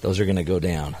 Exactly. Those are going to go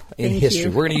down in Thank history. you.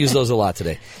 We're going to use those a lot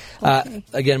today. Okay.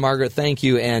 Again, Margret, thank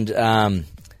you, and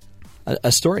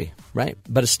a story, right?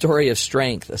 But a story of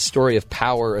strength, a story of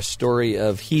power, a story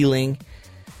of healing.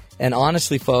 And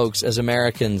honestly, folks, as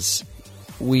Americans,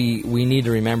 we need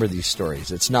to remember these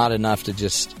stories. It's not enough to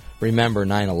just remember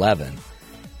 9/11.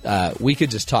 We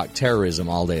could just talk terrorism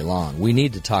all day long. We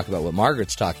need to talk about what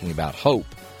Margret's talking about: hope,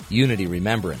 unity,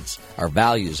 remembrance, our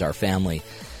values, our family.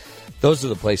 Those are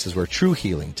the places where true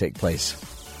healing take place.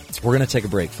 We're going to take a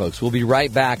break, folks. We'll be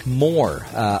right back. More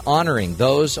honoring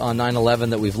those on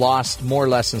 9/11 that we've lost. More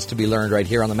lessons to be learned right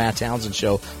here on the Matt Townsend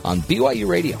Show on BYU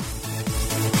Radio.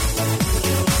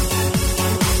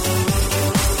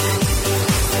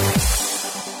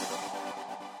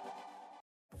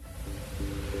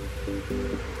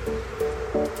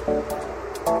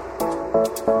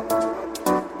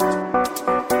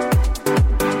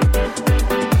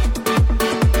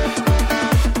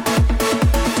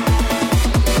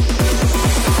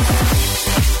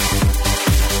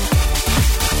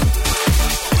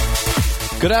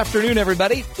 Good afternoon,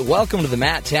 everybody. Welcome to the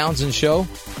Matt Townsend Show.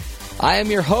 I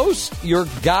am your host, your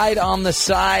guide on the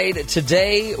side.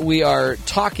 Today, we are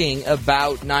talking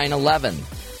about 9/11.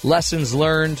 Lessons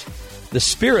learned, the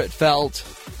spirit felt,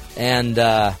 and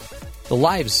the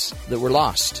lives that were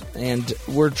lost. And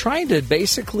we're trying to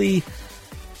basically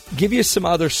give you some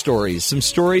other stories, some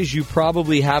stories you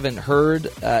probably haven't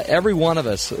heard. Every one of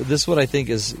us, this is what I think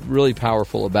is really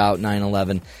powerful about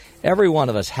 9/11. Every one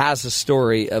of us has a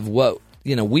story of what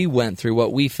we went through,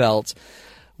 what we felt,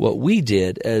 what we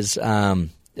did as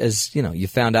you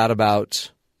found out about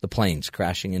the planes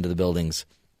crashing into the buildings.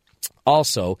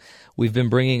 Also, we've been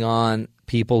bringing on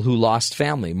people who lost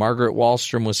family. Margret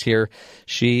Wahlstrom was here.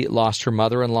 She lost her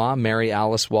mother-in-law, Mary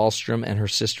Alice Wahlstrom, and her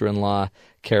sister-in-law,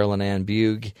 Carolyn Ann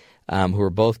Bugh, who were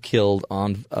both killed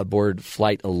on aboard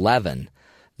Flight 11.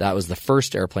 That was the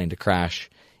first airplane to crash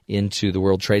into the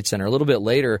World Trade Center. A little bit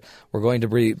later, we're going to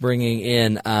be bringing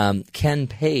in Ken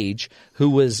Page, who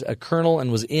was a colonel and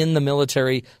was in the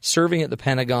military serving at the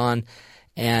Pentagon,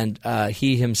 and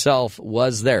he himself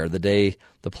was there the day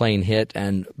the plane hit,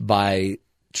 and by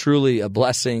truly a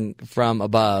blessing from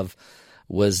above,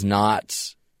 was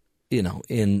not,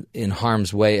 in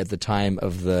harm's way at the time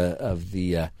of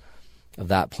that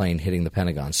plane hitting the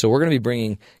Pentagon. So we're going to be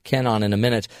bringing Ken on in a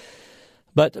minute.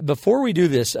 But before we do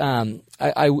this,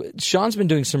 Sean's been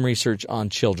doing some research on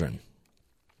children.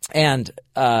 And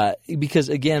because,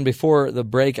 again, before the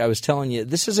break, I was telling you,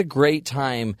 this is a great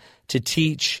time to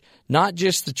teach not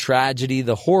just the tragedy,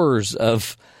 the horrors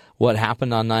of what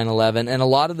happened on 9/11, and a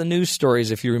lot of the news stories.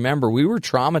 If you remember, we were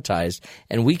traumatized,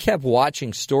 and we kept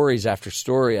watching stories after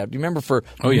story. I remember for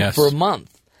a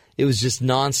month, it was just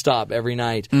nonstop every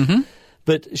night. Mm-hmm.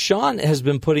 But Sean has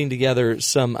been putting together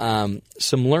some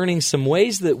learning, some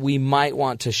ways that we might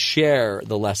want to share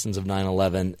the lessons of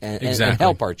 9/11 and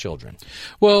help our children.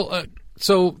 Well,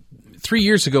 so 3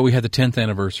 years ago we had the 10th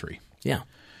anniversary. Yeah,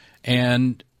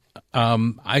 and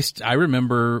I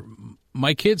remember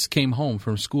my kids came home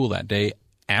from school that day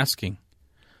asking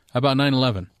about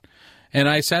 9/11, and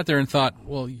I sat there and thought,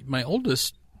 well, my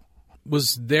oldest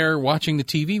was there watching the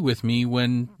TV with me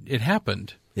when it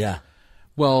happened. Yeah.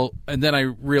 Well, and then I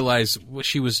realized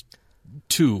she was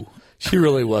 2. She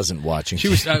really wasn't watching. She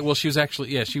was she was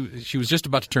actually she was just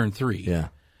about to turn 3. Yeah.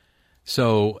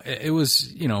 So it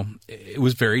was it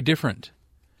was very different.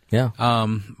 Yeah.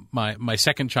 My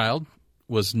second child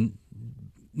was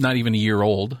not even a year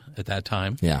old at that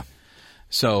time. Yeah.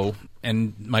 So,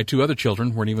 and my 2 other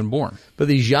children weren't even born. But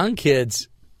these young kids,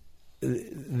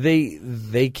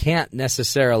 they can't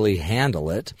necessarily handle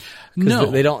it.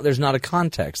 No, they don't. There's not a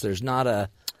context. There's not a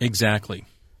exactly.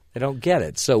 They don't get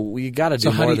it. So you got to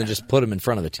do more than just put them in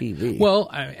front of the TV.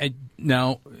 Well,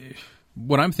 now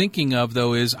what I'm thinking of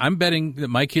though is I'm betting that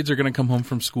my kids are going to come home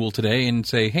from school today and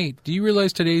say, "Hey, do you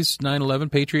realize today's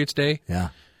 9/11 Patriots Day?" Yeah,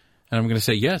 and I'm going to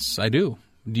say, "Yes, I do."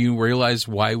 Do you realize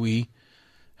why we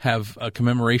have a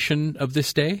commemoration of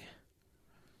this day?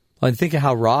 Well, and think of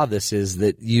how raw this is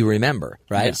that you remember,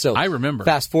 right? Yeah, so I remember.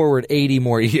 Fast forward 80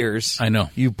 more years. I know.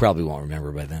 You probably won't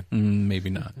remember by then. Maybe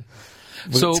not.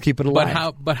 Let's keep it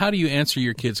alive. But how do you answer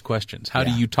your kids' questions? How do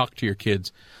you talk to your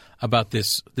kids about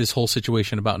this whole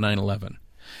situation about 9/11?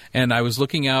 And I was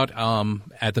looking out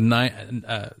at the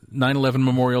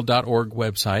 911memorial.org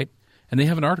website, and they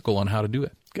have an article on how to do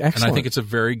it. Excellent. And I think it's a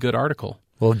very good article.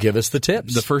 Well, give us the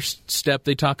tips. The first step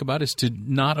they talk about is to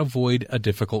not avoid a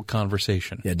difficult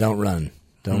conversation. Yeah, don't run.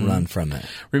 Don't run from it.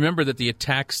 Remember that the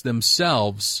attacks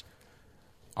themselves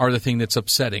are the thing that's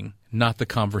upsetting, not the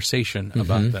conversation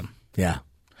about them. Yeah.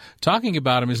 Talking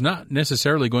about them is not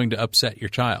necessarily going to upset your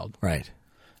child. Right.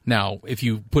 Now, if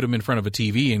you put them in front of a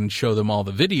TV and show them all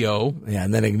the video... Yeah,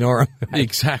 and then ignore them. Right?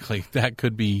 Exactly. That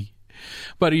could be...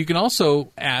 But you can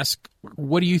also ask,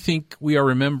 what do you think we are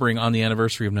remembering on the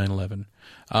anniversary of 9/11?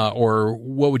 Or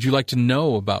what would you like to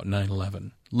know about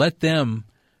 9/11? Let them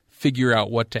figure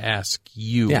out what to ask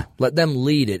you. Yeah, let them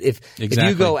lead it. If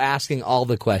you go asking all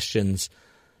the questions,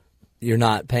 you're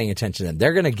not paying attention to them.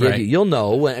 They're going to give you. You'll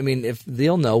know. If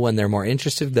they'll know when they're more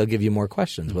interested, they'll give you more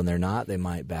questions. When they're not, they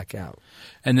might back out.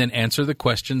 And then answer the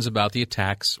questions about the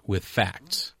attacks with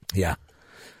facts. Yeah,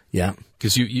 yeah.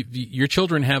 Because your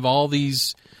children have all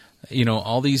these,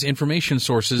 all these information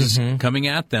sources coming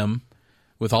at them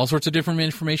with all sorts of different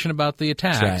information about the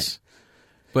attacks.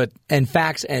 Right. And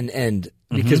facts and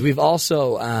because we've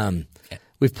also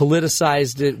we've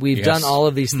politicized it. We've done all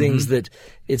of these things that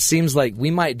it seems like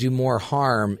we might do more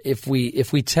harm if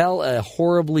we tell a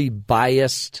horribly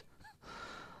biased,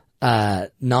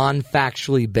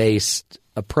 non-factually based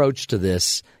approach to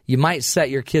this. You might set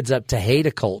your kids up to hate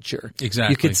a culture.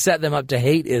 Exactly. You could set them up to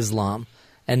hate Islam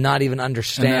and not even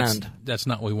understand. And that's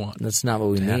not what we want. That's not what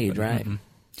we need, right? Mm-hmm.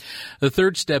 The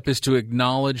third step is to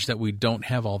acknowledge that we don't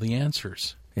have all the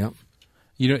answers. Yep.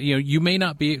 You may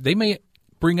not be. They may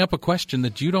bring up a question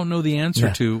that you don't know the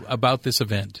answer to about this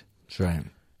event. That's right.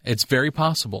 It's very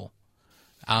possible,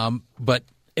 but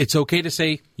it's okay to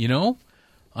say,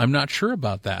 I'm not sure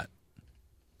about that,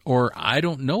 or I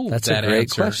don't know. That's that a great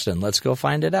answer. question. Let's go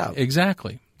find it out.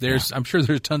 Exactly. I'm sure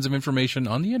there's tons of information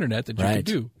on the internet that you could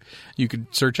do. You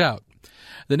could search out.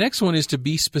 The next one is to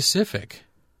be specific.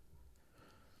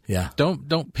 Yeah.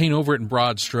 Don't paint over it in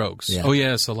broad strokes. Yeah. Oh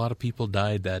yes, a lot of people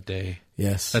died that day.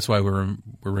 Yes. That's why we're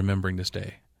remembering this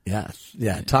day.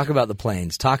 Yeah. Talk about the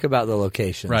planes. Talk about the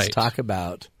locations. Right. Talk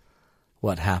about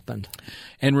what happened.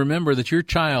 And remember that your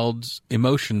child's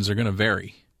emotions are going to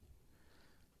vary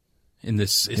in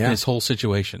this whole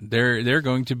situation. They're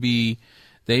going to be,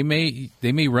 they may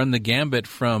run the gambit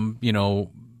from,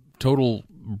 total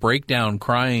breakdown,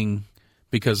 crying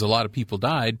because a lot of people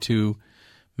died, to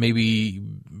maybe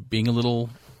being a little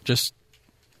just,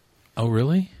 oh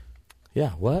really?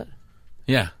 Yeah. What?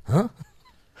 Yeah. Huh?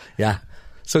 Yeah.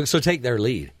 So take their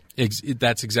lead.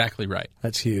 That's exactly right.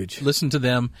 That's huge. Listen to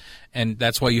them, and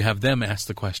that's why you have them ask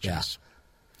the questions.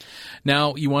 Yeah.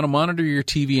 Now, you want to monitor your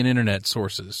TV and internet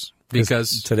sources,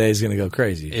 because today's going to go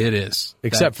crazy. It is.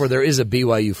 Except for there is a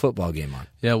BYU football game on.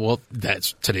 Yeah, well,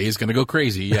 today's going to go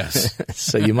crazy, yes.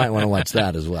 So you might want to watch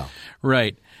that as well.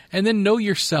 Right. And then know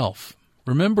yourself.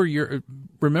 Remember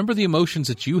the emotions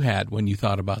that you had when you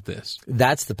thought about this.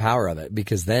 That's the power of it,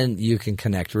 because then you can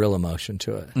connect real emotion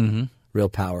to it. Mm-hmm. Real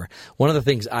power. One of the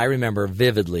things I remember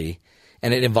vividly,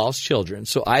 and it involves children.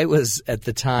 So I was, at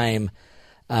the time,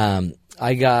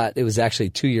 it was actually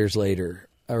 2 years later,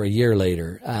 or a year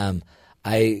later,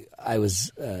 I was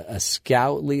a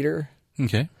scout leader.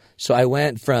 Okay. So I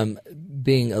went from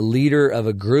being a leader of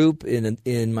a group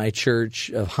in my church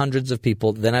of hundreds of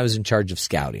people. Then I was in charge of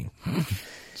scouting.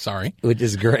 Sorry. Which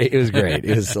is great. It was great.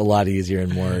 It was a lot easier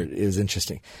and it was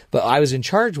interesting. But I was in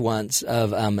charge once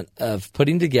of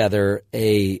putting together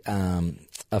a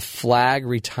flag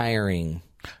retiring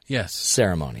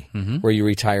ceremony, mm-hmm. where you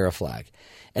retire a flag.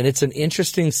 And it's an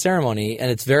interesting ceremony, and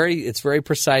it's very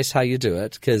precise how you do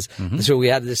it, because mm-hmm. so we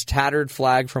had this tattered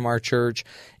flag from our church.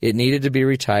 It needed to be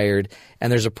retired,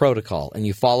 and there's a protocol, and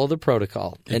you follow the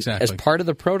protocol. Exactly. And as part of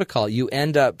the protocol, you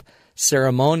end up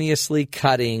ceremoniously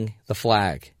cutting the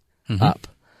flag mm-hmm. up.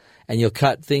 And you'll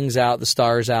cut things out, the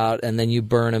stars out, and then you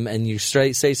burn them, and you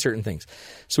say certain things.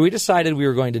 So we decided we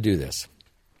were going to do this.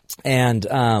 And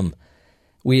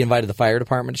we invited the fire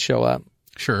department to show up.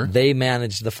 Sure. They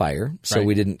managed the fire, so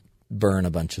we didn't burn a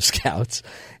bunch of scouts.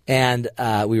 And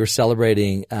we were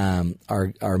celebrating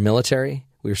our military.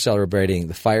 We were celebrating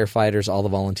the firefighters, all the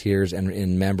volunteers, and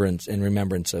in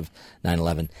remembrance of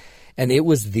 9/11. And it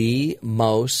was the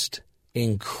most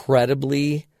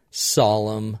incredibly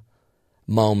solemn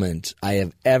moment I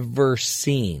have ever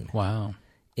seen. Wow.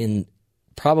 In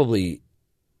probably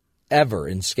ever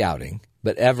in scouting,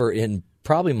 but ever in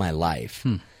probably my life.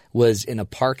 Was in a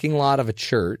parking lot of a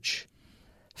church,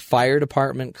 fire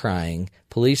department crying,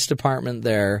 police department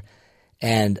there,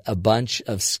 and a bunch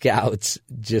of scouts,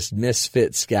 just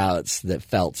misfit scouts that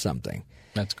felt something.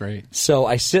 That's great. So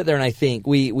I sit there and I think,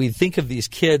 we think of these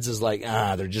kids as like,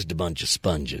 they're just a bunch of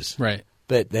sponges. Right.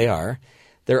 But they are.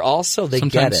 They're also, they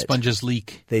Sometimes get it. Sponges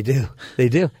leak. They do. They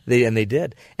did.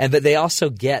 But they also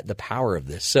get the power of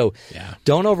this. So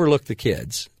don't overlook the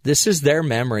kids. This is their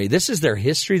memory. This is their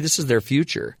history. This is their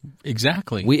future.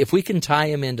 Exactly. If we can tie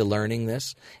them into learning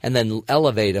this and then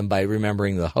elevate them by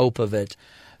remembering the hope of it.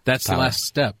 That's the last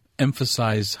step.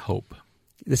 Emphasize hope.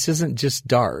 This isn't just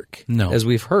dark. No. As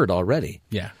we've heard already.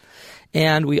 Yeah.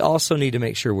 And we also need to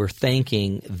make sure we're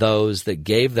thanking those that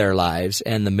gave their lives,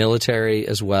 and the military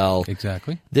as well.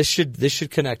 Exactly. This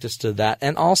should connect us to that,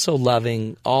 and also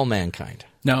loving all mankind.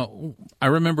 Now, I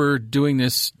remember doing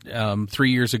this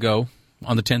 3 years ago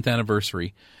on the 10th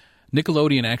anniversary.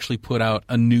 Nickelodeon actually put out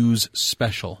a news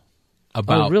special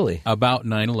about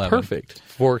 9/11. Perfect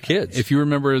for kids. If you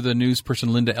remember the news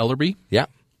person Linda Ellerby,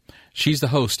 she's the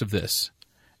host of this,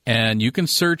 and you can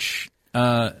search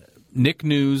Nick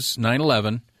News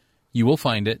 9/11. You will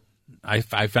find it.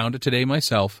 I found it today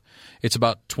myself. It's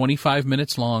about 25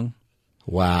 minutes long.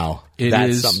 Wow.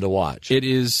 That's something to watch. It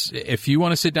is. If you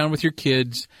want to sit down with your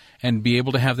kids and be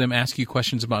able to have them ask you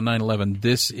questions about 9/11,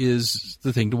 this is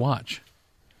the thing to watch.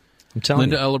 I'm telling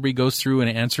Linda you. Ellerby goes through and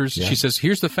answers. Yeah. She says,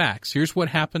 here's the facts. Here's what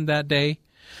happened that day.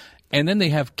 And then they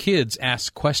have kids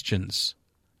ask questions.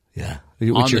 Yeah.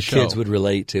 Which your kids would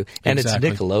relate to. And exactly.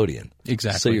 It's Nickelodeon.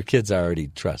 Exactly. So your kids are already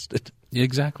trusted.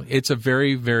 Exactly. It's a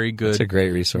very, very good it's a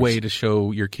great resource. Way to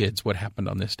show your kids what happened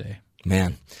on this day.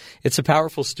 Man, it's a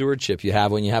powerful stewardship you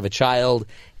have when you have a child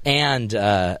and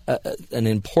an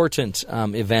important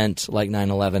event like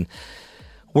 9/11.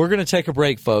 We're going to take a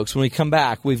break, folks. When we come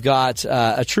back, we've got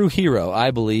a true hero,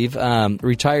 I believe.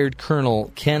 Retired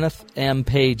Colonel Kenneth M.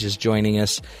 Page is joining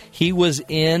us. He was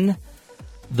in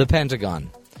the Pentagon,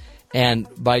 and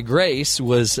by grace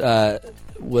was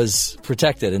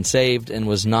protected and saved and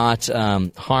was not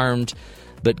harmed,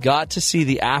 but got to see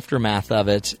the aftermath of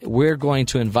it. We're going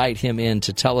to invite him in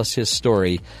to tell us his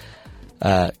story.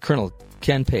 Colonel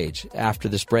Ken Page, after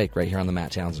this break, right here on the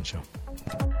Matt Townsend Show.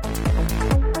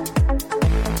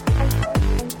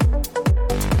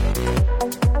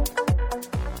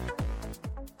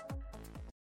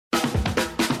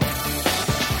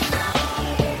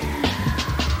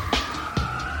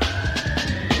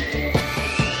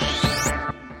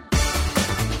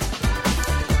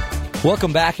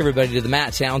 Welcome back, everybody, to the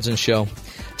Matt Townsend Show.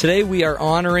 Today we are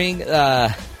honoring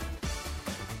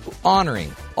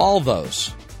all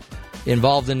those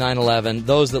involved in 9/11,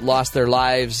 those that lost their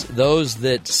lives, those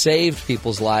that saved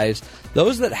people's lives,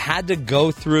 those that had to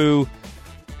go through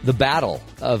the battle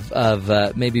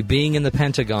of maybe being in the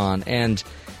Pentagon and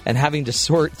having to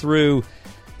sort through,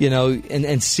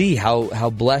 and see how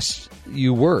blessed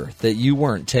you were that you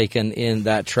weren't taken in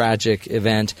that tragic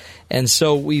event. And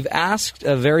so we've asked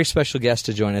a very special guest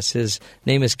to join us. His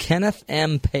name is Kenneth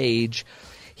M. Page.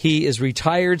 He is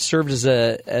retired, served he's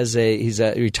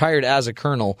retired as a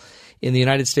colonel in the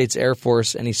United States Air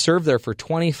Force, and he served there for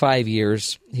 25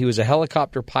 years. He was a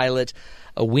helicopter pilot,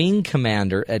 a wing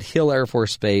commander at Hill Air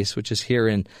Force Base, which is here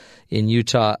in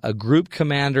Utah, a group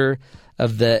commander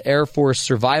of the Air Force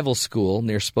Survival School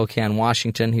near Spokane,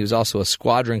 Washington. He was also a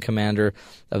squadron commander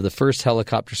of the 1st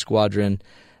Helicopter Squadron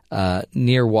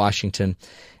near Washington.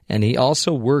 And he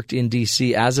also worked in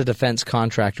D.C. as a defense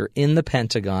contractor in the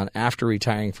Pentagon after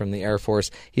retiring from the Air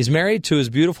Force. He's married to his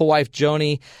beautiful wife,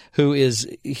 Joni, who is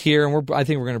here, and I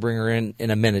think we're going to bring her in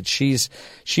a minute. She's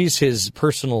his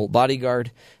personal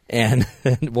bodyguard and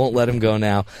won't let him go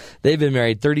now. They've been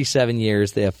married 37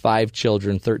 years. They have 5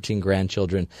 children, 13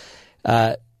 grandchildren.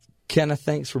 Kenneth,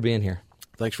 thanks for being here.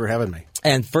 Thanks for having me.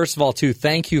 And first of all, too,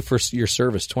 thank you for your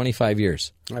service, 25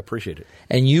 years. I appreciate it.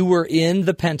 And you were in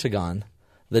the Pentagon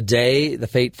the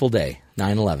fateful day,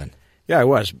 9/11. Yeah, I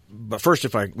was. But first,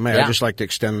 if I may, I'd just like to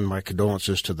extend my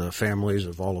condolences to the families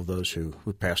of all of those who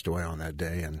passed away on that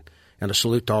day, and a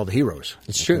salute to all the heroes.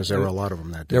 It's true. Because there were a lot of them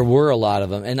that day. There were a lot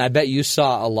of them, and I bet you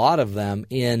saw a lot of them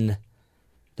in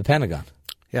the Pentagon.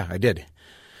 Yeah, I did.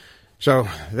 So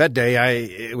that day,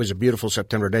 it was a beautiful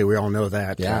September day. We all know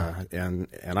that. Yeah. And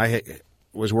I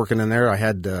was working in there. I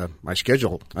had my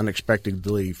schedule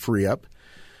unexpectedly free up.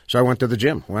 So I went to the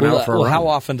gym, went out for a run. How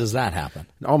often does that happen?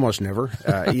 Almost never.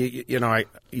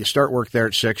 You start work there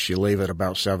at 6, you leave at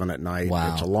about 7 at night.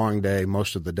 Wow. It's a long day.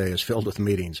 Most of the day is filled with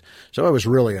meetings. So it was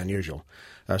really unusual.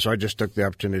 So I just took the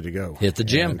opportunity to go. Hit the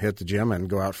gym And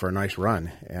go out for a nice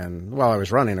run. And while I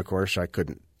was running, of course, I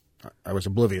was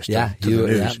oblivious to the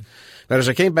news. Yeah. But as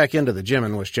I came back into the gym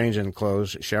and was changing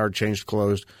clothes, showered, changed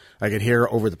clothes, I could hear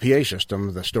over the PA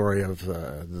system the story of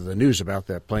the news about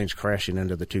the planes crashing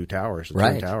into the Twin Towers.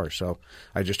 So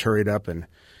I just hurried up and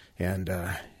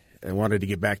wanted to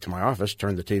get back to my office,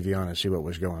 turn the TV on, and see what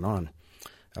was going on.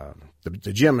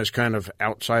 The gym is kind of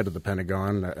outside of the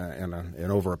Pentagon and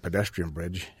over a pedestrian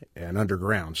bridge and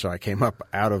underground. So I came up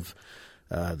out of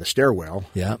the stairwell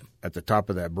at the top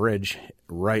of that bridge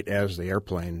right as the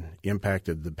airplane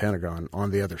impacted the Pentagon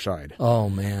on the other side. Oh,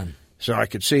 man. So I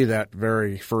could see that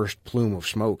very first plume of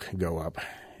smoke go up,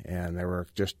 and there were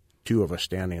just 2 of us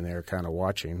standing there kind of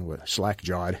watching with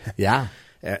slack-jawed. Yeah.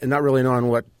 And not really knowing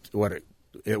what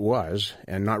it was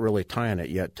and not really tying it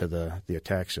yet to the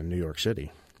attacks in New York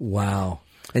City. Wow.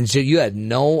 And so you had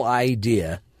no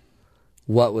idea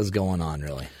what was going on,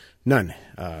 really? None.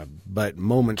 But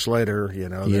moments later,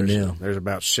 knew. There's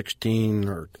about 16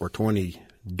 or 20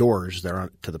 doors there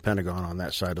to the Pentagon on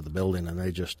that side of the building, and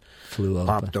they just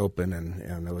popped open,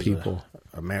 and there was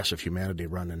a mass of humanity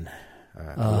running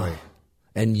away.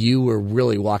 And you were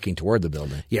really walking toward the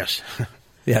building? Yes.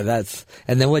 Yeah,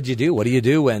 and then what'd you do? What do you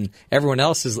do when everyone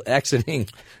else is exiting?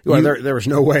 Well, there was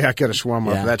no way I could have swum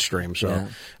up that stream. So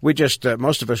we just,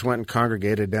 most of us went and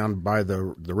congregated down by the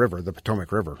river, the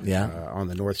Potomac River, on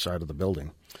the north side of the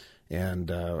building.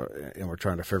 And we're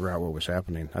trying to figure out what was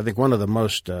happening. I think one of the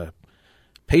most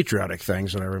patriotic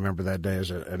things that I remember that day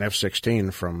is an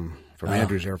F-16 from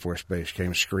Andrews Air Force Base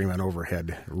came screaming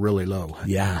overhead really low.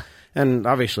 Yeah. And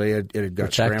obviously it had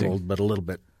got scrambled, but a little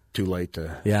bit too late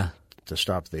to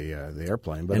stop the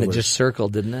airplane. But and it just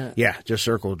circled, didn't it? Yeah, just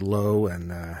circled low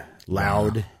and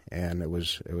loud, and it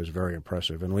was very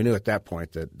impressive. And we knew at that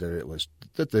point that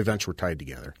the events were tied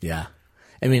together. Yeah.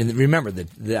 I mean, remember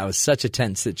that was such a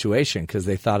tense situation because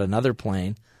they thought another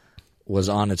plane was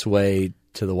on its way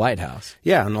to the White House.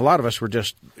 Yeah, and a lot of us were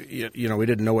just, we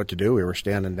didn't know what to do. We were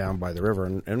standing down by the river,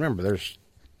 and remember, there's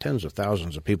tens of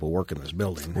thousands of people working this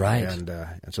building, right?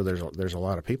 And so there's a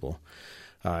lot of people.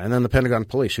 And then the Pentagon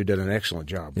police, who did an excellent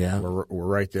job, were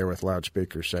right there with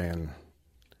loudspeakers saying,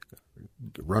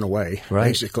 run away,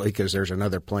 basically, because there's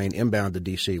another plane inbound to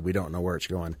D.C. We don't know where it's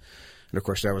going. And, of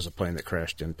course, that was a plane that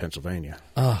crashed in Pennsylvania.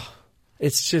 Oh,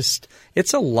 it's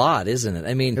a lot, isn't it?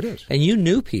 I mean, it is. And you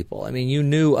knew people. I mean,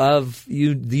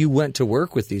 you went to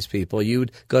work with these people.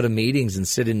 You'd go to meetings and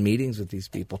sit in meetings with these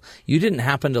people. You didn't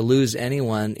happen to lose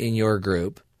anyone in your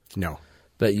group. No.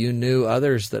 But you knew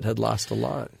others that had lost a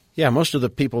lot. Yeah, most of the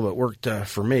people that worked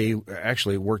for me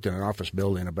actually worked in an office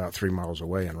building about 3 miles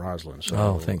away in Roslyn.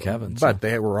 So, thank heavens. But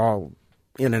they were all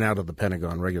in and out of the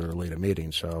Pentagon regularly to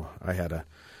meetings, so I had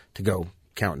to go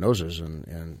count noses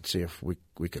and see if we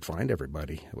could find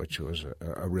everybody, which was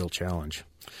a real challenge.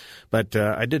 But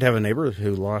I did have a neighbor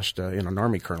who lost, an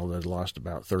Army colonel that had lost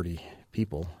about 30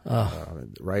 people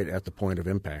right at the point of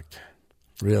impact.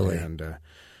 Really?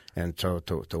 And so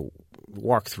to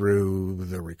walk through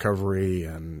the recovery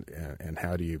and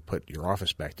how do you put your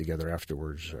office back together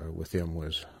afterwards with him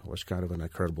was kind of an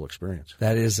incredible experience.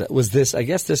 That is, was this, I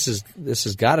guess this has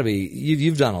got to be,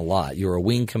 you've done a lot. You were a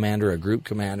wing commander, a group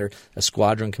commander, a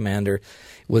squadron commander.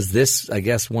 Was this, I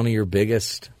guess, one of your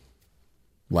biggest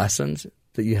lessons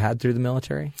that you had through the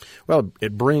military? Well,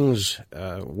 it brings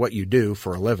what you do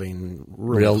for a living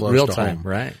really close real to time, home.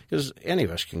 right? Because any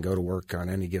of us can go to work on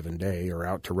any given day or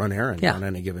out to run errands on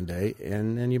any given day,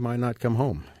 and you might not come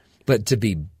home. But to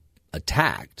be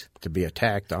attacked. To be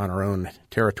attacked on our own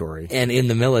territory. And in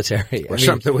the military.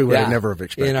 Something we would have never have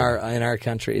expected. In our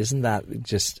country. Isn't that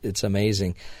just, it's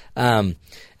amazing.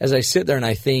 As I sit there and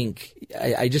I think,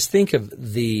 I just think of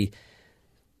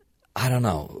I don't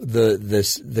know,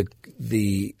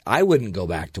 I wouldn't go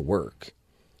back to work.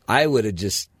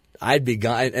 I'd be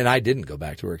gone, and I didn't go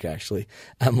back to work actually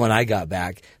when I got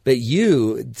back. But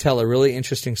you tell a really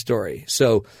interesting story.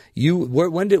 So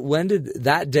when did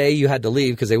that day you had to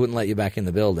leave because they wouldn't let you back in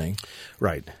the building?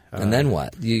 Right. And then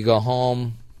what? You go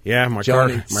home. Yeah, my car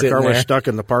was stuck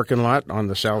in the parking lot on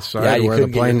the south side where the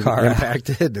plane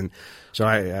impacted, and so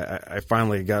I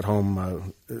finally got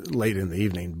home late in the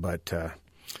evening. But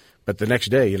the next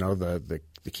day, the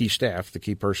key staff, the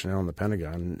key personnel in the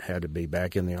Pentagon had to be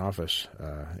back in the office,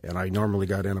 and I normally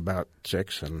got in about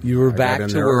 6. And you were back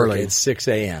to work early. at 6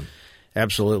 a.m.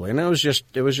 Absolutely, and it was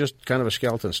just kind of a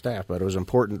skeleton staff, but it was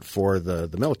important for the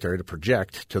military to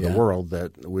project to the world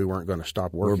that we weren't going to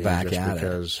stop working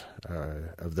because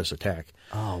of this attack.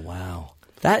 Oh wow,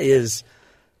 that is.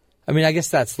 I mean, I guess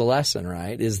that's the lesson,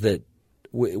 right? Is that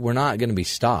we're not going to be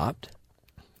stopped,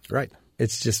 right?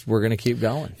 It's just we're going to keep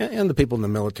going. And the people in the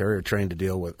military are trained to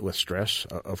deal with stress,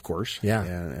 of course,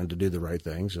 and to do the right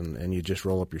things, and you just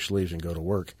roll up your sleeves and go to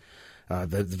work.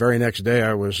 The very next day,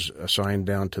 I was assigned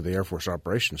down to the Air Force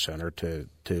Operations Center to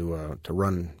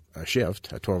run a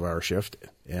shift, a 12-hour shift,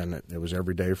 and it was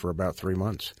every day for about 3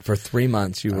 months. For 3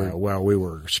 months, you were we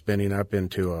were spinning up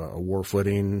into a war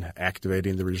footing,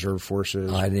 activating the reserve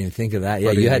forces. Oh, I didn't even think of that.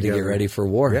 Yeah, you had to get ready for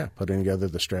war. Yeah, putting together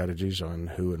the strategies on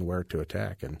who and where to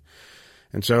attack, and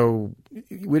so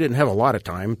we didn't have a lot of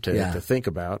time to think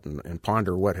about and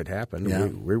ponder what had happened. Yeah.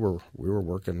 We were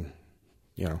working,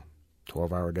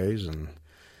 12-hour days and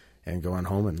going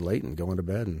home and late and going to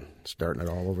bed and starting it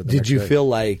all over the next day. Did you feel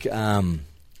like, did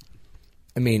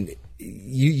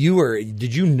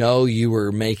you know you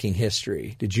were making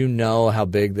history? Did you know how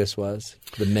big this was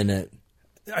the minute?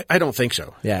 I don't think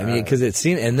so. Yeah, I mean, because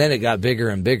and then it got bigger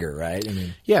and bigger, right? I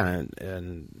mean, yeah,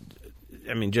 and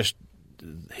I mean, just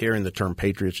hearing the term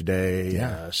Patriots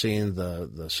Day, seeing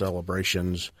the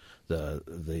celebrations,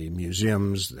 the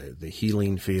museums, the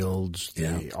healing fields,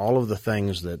 all of the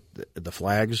things that the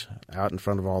flags out in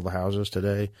front of all the houses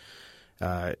today,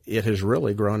 it has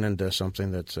really grown into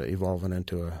something that's evolving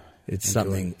into It's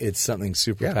something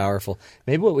super powerful.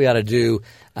 Maybe what we ought to do,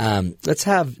 let's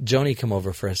have Joni come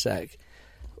over for a sec.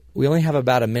 We only have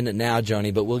about a minute now,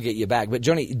 Joni, but we'll get you back. But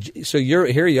Joni, so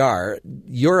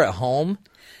you're at home.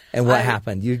 And what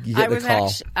happened? You get the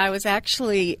call. I was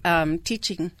actually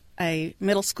teaching a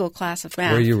middle school class of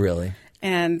math. Were you really?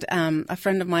 And a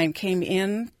friend of mine came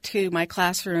in to my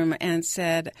classroom and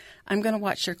said, "I'm going to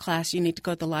watch your class. You need to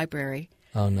go to the library."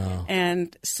 Oh, no.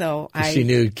 And so she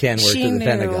knew Ken worked at the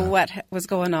Pentagon. She knew what was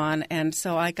going on. And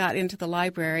so I got into the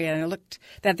library and I looked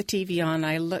at the TV on.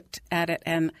 I looked at it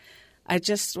and I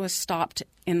just was stopped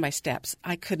in my steps.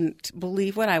 I couldn't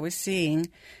believe what I was seeing.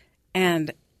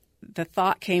 And the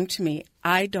thought came to me,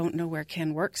 I don't know where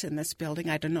Ken works in this building.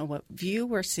 I don't know what view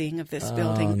we're seeing of this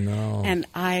building. No. And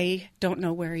I don't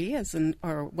know where he is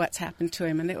or what's happened to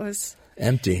him. And it was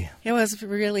empty. It was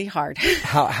really hard.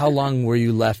 How long were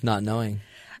you left not knowing?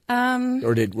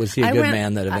 Or was he a good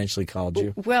man that eventually called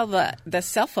you? Well, the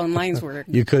cell phone lines were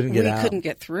you couldn't get out. We couldn't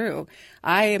get through.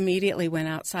 I immediately went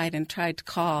outside and tried to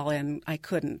call, and I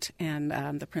couldn't.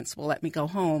 And the principal let me go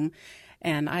home.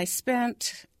 And I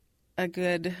spent a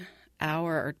good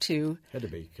hour or two. Had to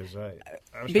be because I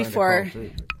was before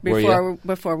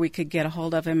we could get a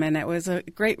hold of him, and it was a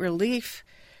great relief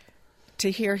to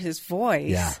hear his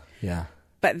voice. Yeah.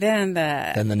 But then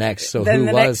the next. So who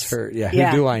was hurt? Yeah.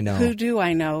 Who do I know? Who do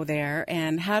I know there?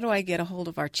 And how do I get a hold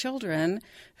of our children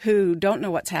who don't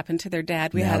know what's happened to their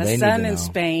dad? We had a son in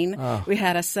Spain. Oh. We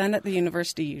had a son at the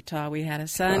University of Utah. We had a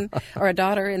son or a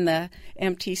daughter in the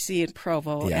MTC in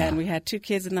Provo, and we had 2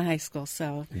 kids in the high school.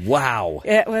 So wow,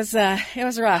 it was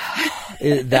rough.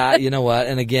 That, you know what?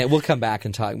 And again, we'll come back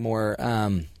and talk more.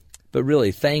 But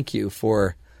really, thank you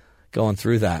for going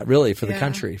through that, really, for the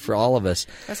country, for all of us.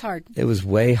 It was hard. It was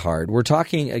way hard. We're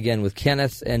talking, again, with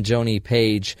Kenneth and Joni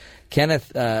Page.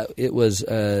 Kenneth, it was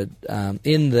in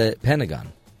the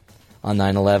Pentagon on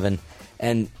 9/11,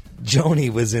 and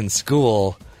Joni was in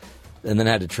school and then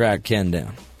had to track Ken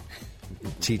down,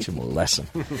 teach him a lesson.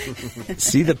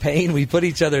 See the pain we put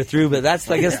each other through, but that's,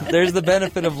 I guess, there's the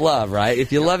benefit of love, right?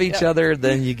 If you love each other,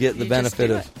 then you get the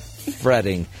benefit of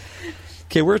fretting.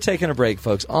 Okay, we're taking a break,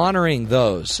 folks, honoring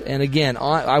those. And again,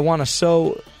 I want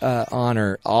to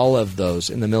honor all of those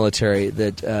in the military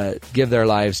that give their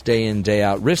lives day in, day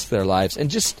out, risk their lives, and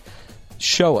just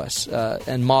show us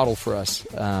and model for us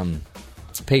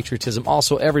patriotism.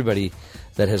 Also, everybody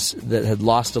that had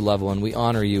lost a loved one, we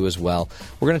honor you as well.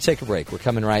 We're going to take a break. We're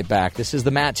coming right back. This is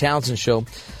the Matt Townsend Show,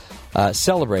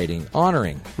 celebrating,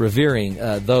 honoring, revering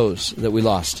those that we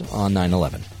lost on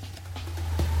 9/11.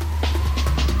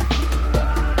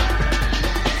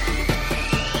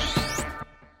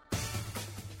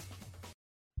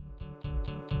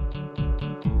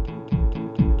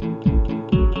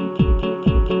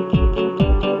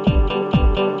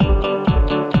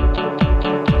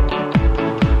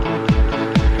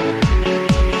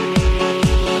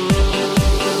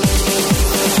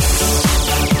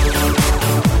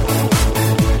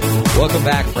 Welcome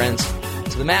back, friends,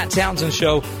 to the Matt Townsend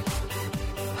Show,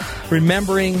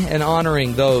 remembering and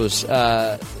honoring those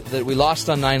that we lost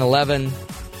on 9/11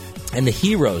 and the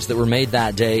heroes that were made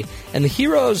that day, and the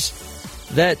heroes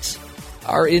that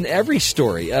are in every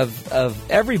story of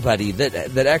everybody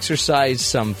that exercise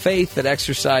some faith, that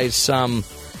exercise some,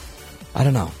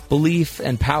 belief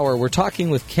and power. We're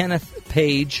talking with Kenneth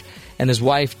Page and his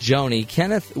wife, Joni.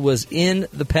 Kenneth was in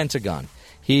the Pentagon.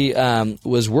 He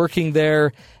was working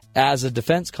there as a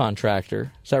defense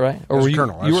contractor. Is that right? Or were you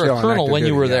colonel? You were a colonel when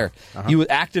you were there. Uh-huh. You were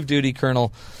active duty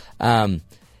colonel,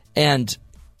 and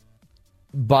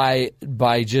by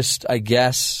just, I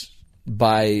guess,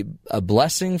 by a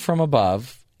blessing from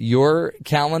above, your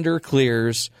calendar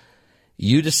clears.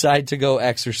 You decide to go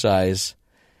exercise,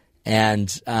 and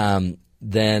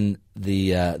then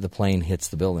the plane hits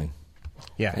the building.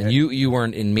 Yeah, and you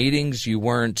weren't in meetings. You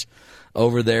weren't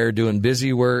over there doing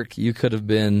busy work. You could have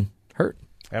been hurt.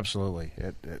 Absolutely.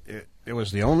 It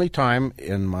was the only time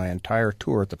in my entire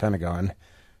tour at the Pentagon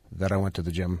that I went to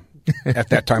the gym at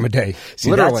that time of day.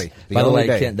 Literally. By the way,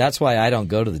 Ken, that's why I don't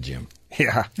go to the gym.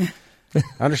 Yeah. I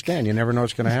understand. You never know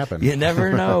what's going to happen. You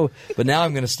never know. But now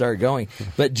I'm going to start going.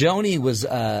 But Joni was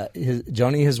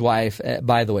his wife,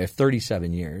 by the way, of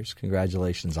 37 years.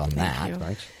 Congratulations on that.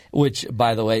 Thanks. Which,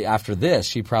 by the way, after this,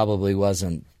 she probably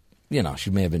wasn't, she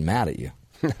may have been mad at you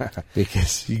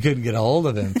because you couldn't get a hold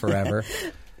of him forever.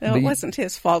 No, it wasn't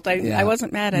his fault. I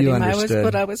wasn't mad at him.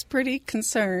 I was pretty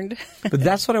concerned. But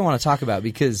that's what I want to talk about,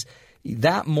 because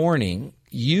that morning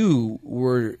you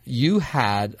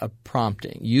had a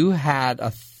prompting. You had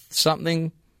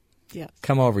something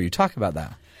come over you. Talk about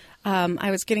that. I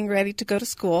was getting ready to go to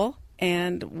school,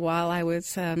 and while I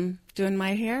was doing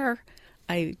my hair,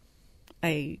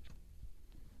 a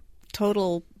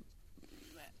total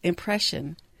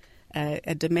impression.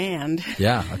 A demand.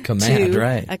 Yeah, a command,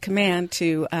 right. A command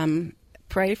to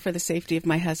pray for the safety of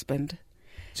my husband.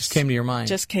 Just came to your mind.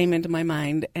 Just came into my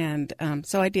mind. And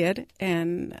so I did,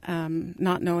 and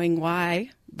not knowing why,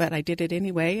 but I did it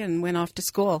anyway and went off to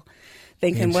school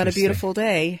thinking, what a beautiful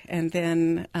day. And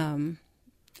then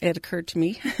it occurred to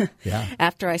me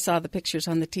after I saw the pictures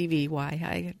on the TV why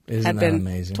I had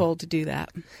been told to do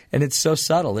that. And it's so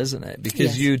subtle, isn't it?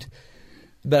 Because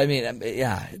But I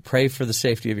mean, pray for the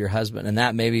safety of your husband, and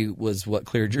that maybe was what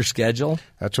cleared your schedule.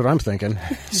 That's what I'm thinking.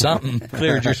 Something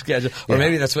cleared your schedule, or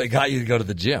maybe that's what got you to go to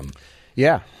the gym.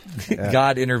 Yeah,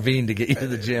 God intervened to get you to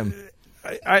the gym.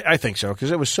 I think so,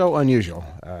 because it was so unusual.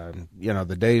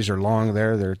 The days are long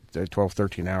there. They're 12,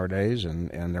 13-hour days, and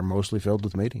they're mostly filled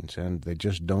with meetings, and they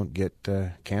just don't get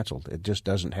canceled. It just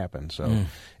doesn't happen. So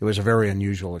it was a very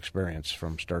unusual experience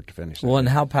from start to finish. Well, and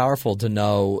how powerful to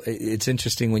know. It's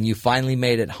interesting when you finally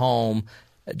made it home.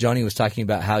 Joni was talking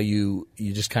about how you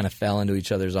just kind of fell into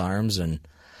each other's arms, and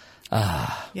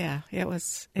it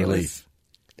was relief.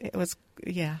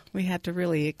 We had to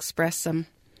really express some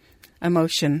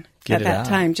emotion at that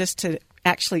time, just to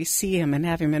actually see him and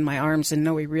have him in my arms and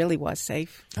know he really was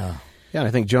safe. Oh. Yeah, and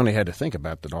I think Joni had to think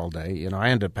about that all day. I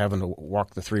ended up having to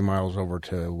walk the 3 miles over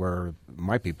to where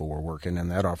my people were working in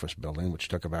that office building, which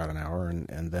took about an hour,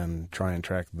 and then try and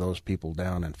track those people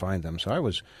down and find them. So I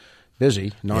was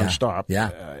busy nonstop,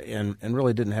 and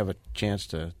really didn't have a chance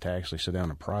to actually sit down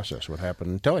and process what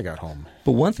happened until I got home.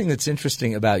 But one thing that's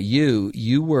interesting about you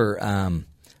were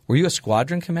you a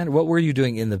squadron commander? What were you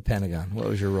doing in the Pentagon? What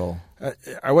was your role?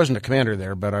 I wasn't a commander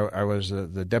there, but I was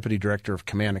the deputy director of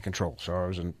command and control. So I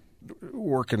was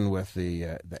working with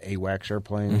the AWACS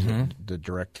airplanes, the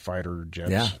direct fighter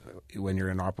jets. Yeah. When you're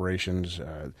in operations,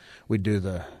 we do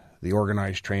the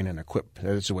organized, train, and equip.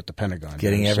 That's what the Pentagon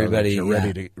getting does, everybody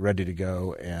so ready to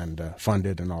go and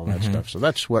funded and all that stuff. So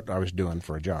that's what I was doing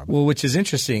for a job. Well, which is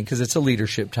interesting because it's a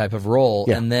leadership type of role,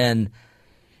 and then.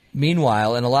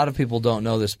 Meanwhile, and a lot of people don't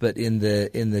know this, but in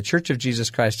the Church of Jesus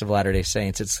Christ of Latter-day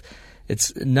Saints,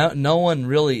 it's no one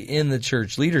really in the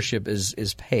church leadership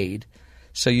is paid.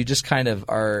 So you just kind of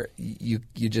are you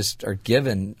just are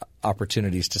given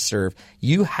opportunities to serve.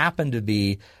 You happen to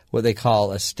be what they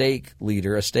call a stake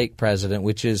leader, a stake president,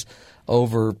 which is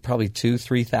over probably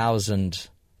 2,000-3,000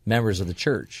 members of the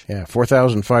church. Yeah,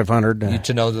 4,500. You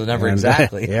to know the number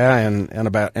exactly.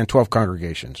 And 12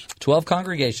 congregations. 12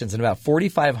 congregations and about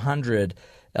 4,500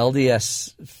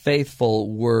 LDS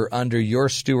faithful were under your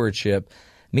stewardship.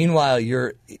 Meanwhile,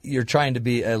 you're trying to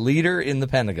be a leader in the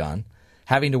Pentagon,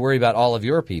 having to worry about all of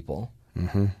your people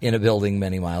in a building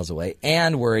many miles away,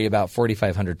 and worry about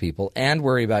 4,500 people, and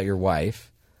worry about your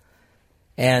wife.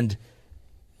 And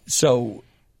so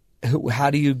how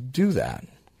do you do that?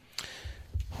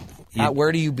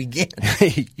 Where do you begin?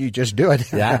 You just do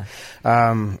it. Yeah.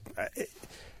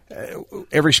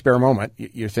 Every spare moment,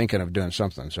 you're thinking of doing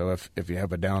something. So if you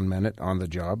have a down minute on the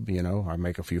job, I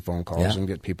make a few phone calls and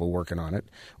get people working on it.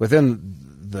 Within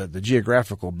the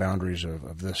geographical boundaries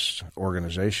of this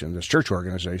organization, this church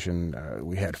organization,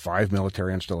 we had 5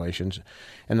 military installations.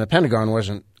 And the Pentagon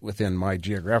wasn't within my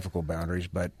geographical boundaries,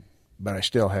 but I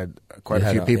still had quite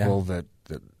a few people that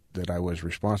I was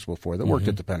responsible for that worked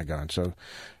at the Pentagon. So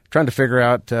trying to figure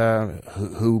out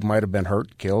who might have been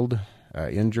hurt, killed,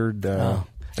 injured.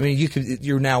 I mean,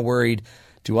 you're now worried,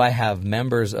 do I have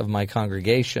members of my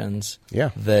congregations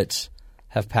that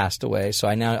have passed away? So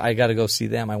I got to go see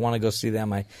them. I want to go see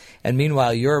them. And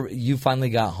meanwhile, you finally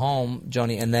got home,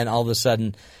 Joni, and then all of a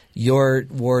sudden your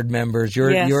ward members,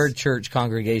 your church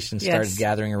congregation started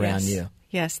gathering around you.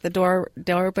 Yes, the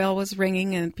doorbell was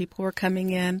ringing and people were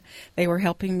coming in. They were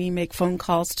helping me make phone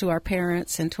calls to our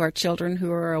parents and to our children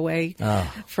who were away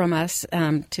from us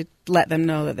to let them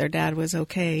know that their dad was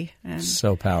okay. And,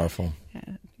 so powerful.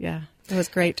 Yeah, it was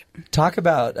great. Talk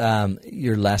about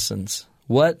your lessons.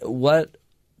 What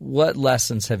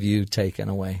lessons have you taken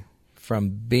away from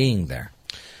being there?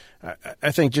 I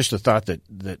think just the thought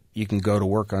that you can go to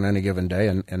work on any given day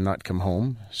and not come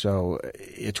home. So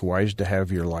it's wise to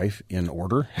have your life in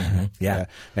order.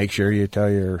 Make sure you tell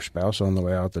your spouse on the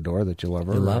way out the door that you love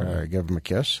her. Give them a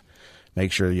kiss.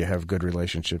 Make sure you have a good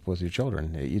relationship with your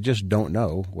children. You just don't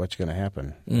know what's going to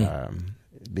happen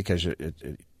because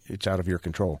it's out of your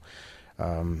control.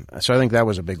 So I think that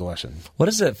was a big lesson. What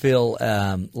does it feel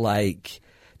like?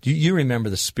 Do you remember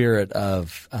the spirit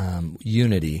of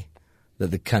unity that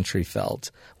the country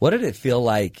felt? What did it feel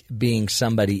like being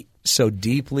somebody so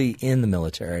deeply in the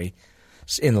military,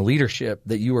 in the leadership,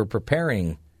 that you were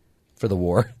preparing for the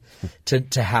war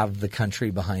to have the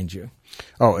country behind you?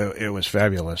 Oh, it was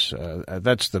fabulous.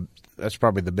 That's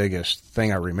probably the biggest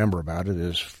thing I remember about it,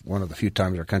 is one of the few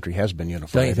times our country has been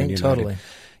unified. Don't you think? Totally.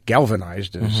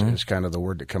 Galvanized is kind of the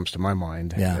word that comes to my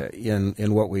mind. In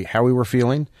how we were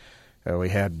feeling. We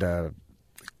had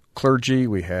clergy,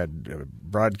 we had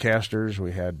broadcasters,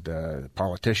 we had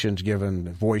politicians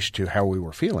giving voice to how we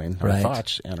were feeling, our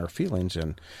thoughts and our feelings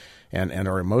and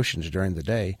our emotions during the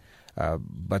day.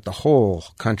 But the whole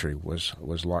country was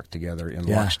locked together in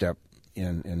lockstep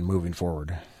in moving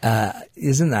forward.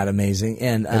 Isn't that amazing?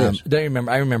 And don't you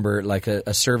remember? I remember like a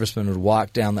serviceman would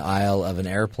walk down the aisle of an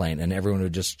airplane and everyone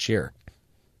would just cheer.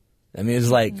 I mean, it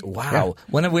was like, wow. Yeah.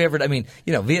 When have we ever? I mean,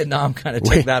 Vietnam kind of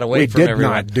took that away from everyone.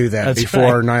 We did not do that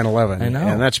before 9/11. I know,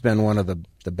 and that's been one of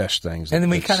the best things. And then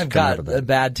we kind of got a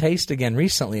bad taste again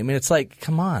recently. I mean, it's like,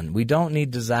 come on, we don't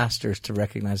need disasters to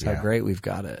recognize how great we've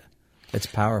got it. It's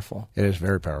powerful. It is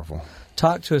very powerful.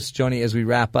 Talk to us, Joni, as we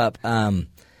wrap up.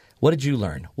 What did you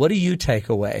learn? What do you take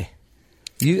away?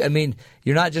 You're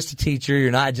not just a teacher.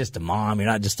 You're not just a mom. You're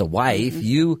not just a wife.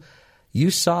 You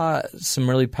saw some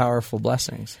really powerful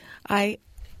blessings. I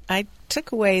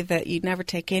took away that you never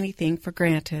take anything for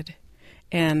granted,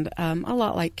 and a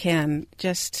lot like Ken,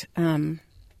 just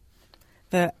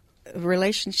the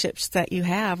relationships that you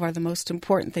have are the most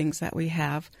important things that we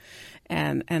have,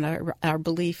 and our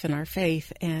belief in our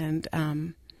faith. And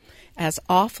as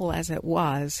awful as it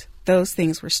was, those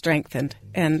things were strengthened.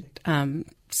 And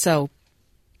so,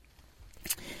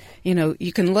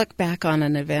 you can look back on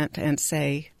an event and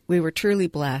say, we were truly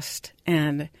blessed.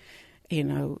 And,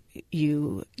 you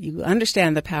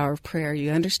understand the power of prayer.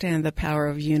 You understand the power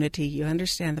of unity. You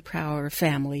understand the power of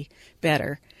family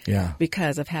better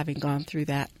because of having gone through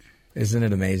that. Isn't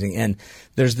it amazing? And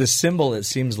there's this symbol, it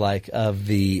seems like, of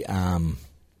the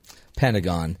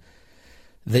Pentagon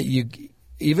that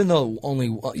even though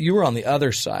only you were on the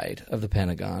other side of the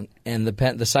Pentagon and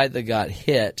the side that got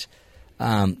hit,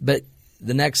 but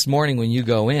the next morning when you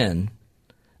go in,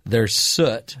 there's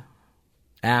soot,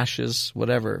 ashes,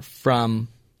 whatever, from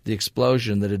the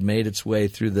explosion that had made its way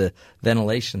through the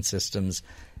ventilation systems,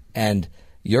 and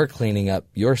you're cleaning up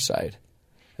your side.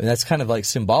 And that's kind of like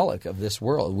symbolic of this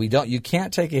world. You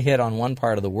can't take a hit on one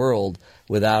part of the world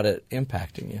without it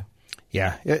impacting you.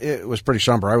 Yeah, it was pretty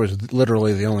somber. I was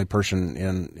literally the only person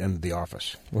in the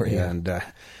office. Were you? And the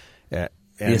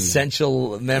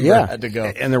essential member had to go.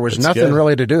 And there was nothing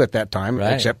really to do at that time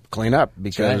except clean up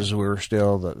because we were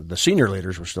still the senior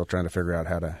leaders were still trying to figure out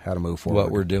how to move forward.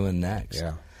 What we're doing next.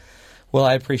 Yeah. Well,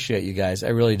 I appreciate you guys. I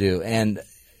really do. And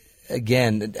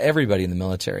again, everybody in the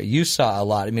military, you saw a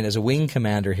lot. I mean, as a wing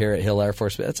commander here at Hill Air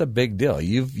Force, that's a big deal.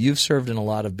 You've served in a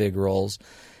lot of big roles.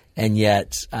 And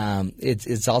yet,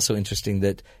 it's also interesting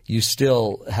that you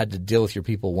still had to deal with your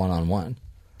people one-on-one.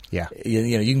 Yeah.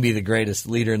 You can be the greatest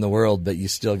leader in the world, but you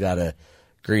still got to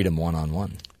greet them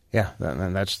one-on-one. Yeah,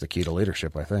 and that's the key to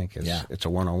leadership, I think. It's a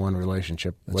one-on-one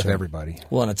relationship with everybody.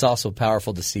 Well, and it's also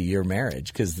powerful to see your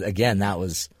marriage because, again, that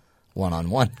was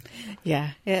one-on-one.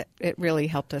 Yeah, it really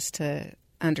helped us to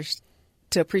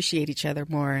appreciate each other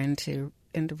more and to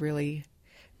really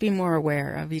be more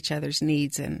aware of each other's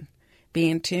needs and be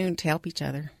in tune to help each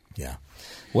other. Yeah.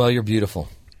 Well, you're beautiful.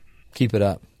 Keep it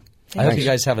up. I hope you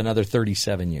guys have another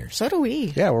 37 years. So do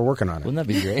we. Yeah, we're working on it. Wouldn't that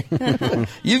be great?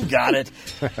 You've got it.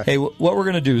 Hey, what we're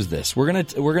going to do is this. We're going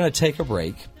to take a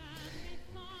break,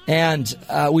 and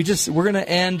we're going to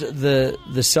end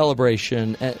the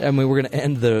celebration. I mean, we're going to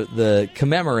end the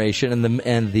commemoration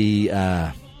and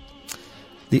the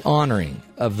honoring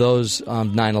of those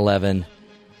 9/11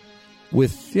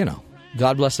 with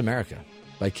God Bless America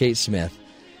by Kate Smith.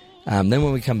 Then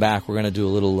when we come back, we're going to do a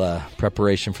little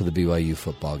preparation for the BYU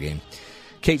football game.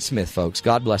 Kate Smith, folks.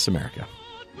 God bless America.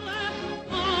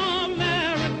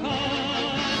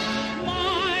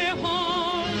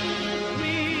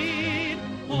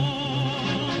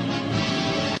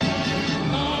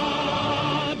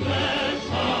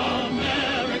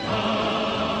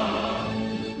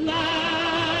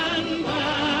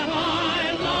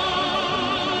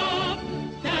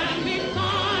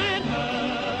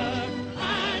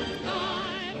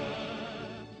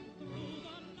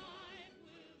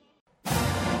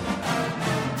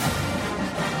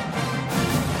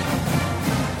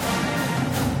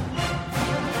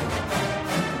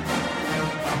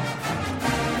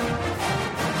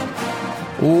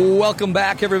 Welcome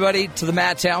back, everybody, to the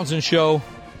Matt Townsend Show,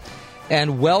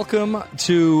 and welcome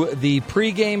to the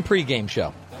pregame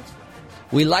show.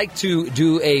 We like to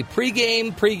do a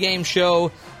pregame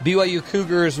show. BYU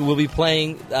Cougars will be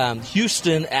playing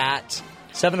Houston at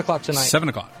 7 o'clock tonight. 7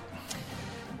 o'clock.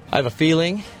 I have a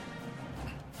feeling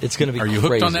it's going to be crazy. Are you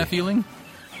hooked on that feeling?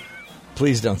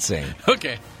 Please don't sing.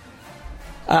 Okay.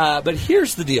 But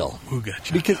here's the deal. Who got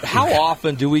you? Because how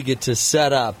often do we get to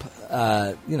set up,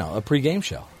 a pregame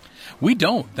show? We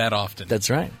don't that often. That's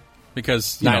right.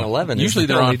 Because 9/11 usually is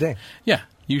the they're only on. Day. Yeah,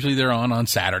 usually they're on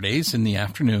Saturdays in the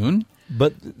afternoon.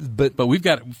 But we've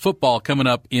got football coming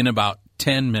up in about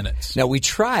 10 minutes. Now we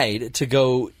tried to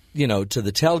go, to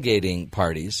the tailgating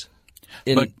parties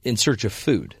in search of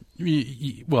food.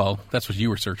 Well, that's what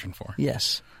you were searching for.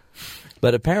 Yes,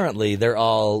 but apparently they're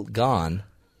all gone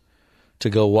to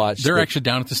go watch. They're actually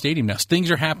down at the stadium now. Things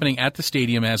are happening at the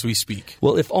stadium as we speak.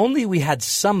 Well, if only we had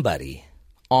somebody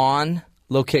on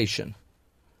location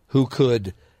who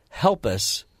could help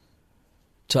us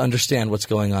to understand what's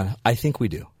going on. I think we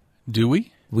do. Do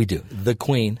we? We do. The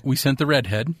Queen. We sent the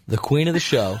redhead. The Queen of the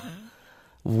show.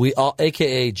 We all,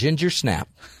 a.k.a. Ginger Snap.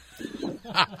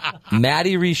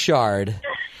 Maddie Richard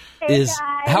is.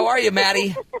 Guys. How are you,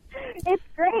 Maddie? It's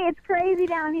great. It's crazy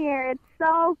down here. It's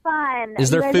so fun. Is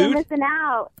there you guys food? Are missing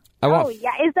out.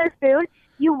 Yeah. Is there food?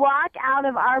 You walk out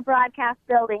of our broadcast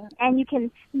building and you can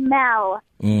smell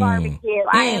barbecue.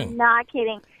 I am not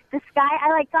kidding. The sky,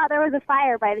 I thought there was a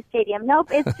fire by the stadium. Nope,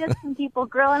 it's just some people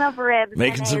grilling up ribs.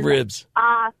 Making some ribs.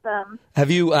 Awesome. Have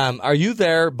you? Are you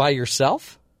there by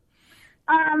yourself?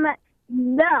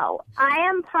 No. I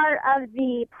am part of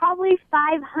the probably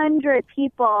 500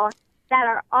 people that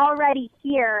are already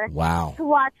here to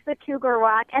watch the Cougar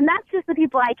Walk, and that's just the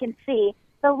people I can see.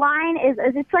 The line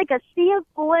it's like a sea of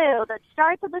blue that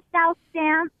starts at the south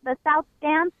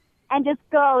stand, and just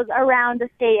goes around the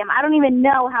stadium. I don't even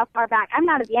know how far back. I'm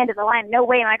not at the end of the line. No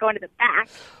way am I going to the back.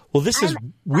 Well, this is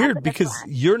weird because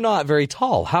you're not very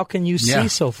tall. How can you see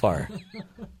so far?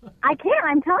 I can't.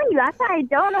 I'm telling you. That's why I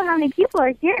don't know how many people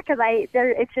are here because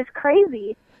it's just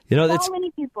crazy. You know, so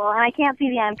many people, and I can't see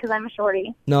the end because I'm a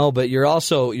shorty. No, but you're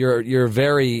also you're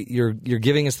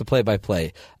giving us the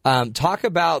play-by-play. Talk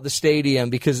about the stadium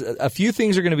because a few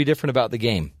things are going to be different about the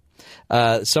game.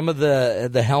 Some of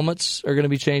the helmets are going to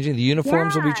be changing. The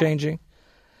uniforms will be changing.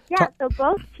 Yeah, so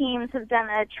both teams have done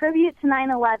a tribute to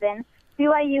 9/11.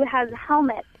 BYU has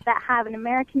helmets that have an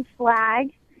American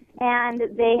flag, and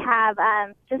they have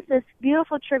just this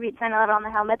beautiful tribute to 9/11 on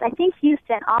the helmets. I think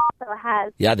Houston also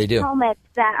has they do. helmets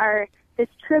that are this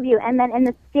tribute. And then in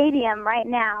the stadium right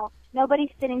now, nobody's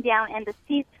sitting down, and the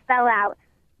seats fell out.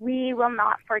 We will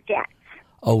not forget.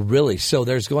 Oh, really? So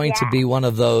there's going to be one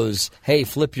of those, hey,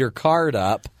 flip your card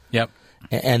up. Yep.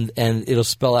 And it'll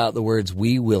spell out the words,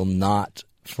 we will not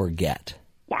forget.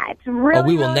 Yeah, it's really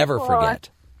we will really never cool. forget.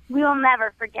 We will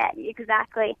never forget,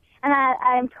 exactly. And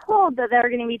I'm told that they're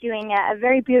going to be doing a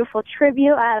very beautiful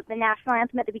tribute of the national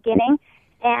anthem at the beginning.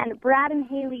 And Brad and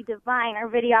Haley Devine are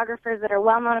videographers that are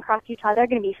well-known across Utah. They're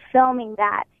going to be filming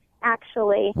that,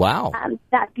 actually. Wow.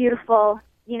 That beautiful,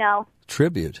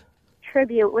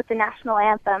 tribute with the national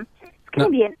anthem. It's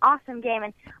going to be an awesome game,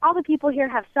 and all the people here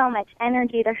have so much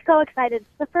energy. They're so excited.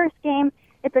 It's the first game.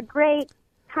 It's a great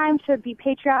time to be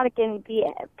patriotic and be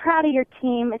proud of your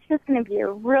team. It's just going to be a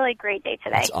really great day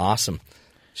today. That's awesome.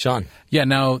 Sean? Yeah,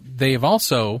 now they've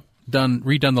also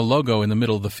redone the logo in the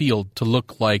middle of the field to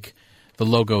look like the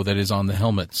logo that is on the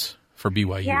helmets for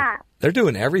BYU. Yeah. They're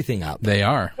doing everything up. They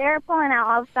are. They're pulling out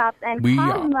all the stops. And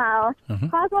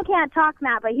Cosmo can't talk,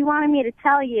 Matt, but he wanted me to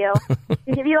tell you to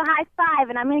give you a high five,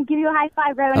 and I'm going to give you a high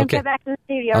five right when I get back to the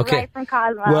studio, right from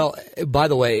Cosmo. Well, by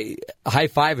the way, a high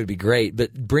five would be great,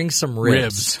 but bring some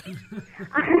ribs.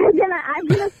 I'm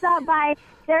gonna stop by.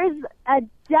 There's a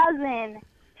dozen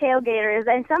tailgaters,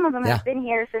 and some of them have been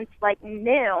here since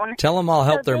noon. Tell them I'll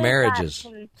help their marriages.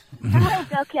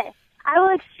 Okay. I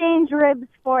will exchange ribs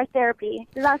for therapy.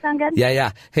 Does that sound good?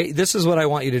 Yeah. Hey, this is what I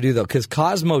want you to do, though, because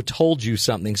Cosmo told you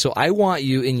something. So I want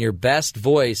you, in your best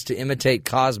voice, to imitate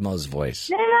Cosmo's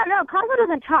voice. No. Cosmo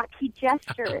doesn't talk. He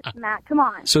gestures, Matt. Come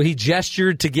on. So he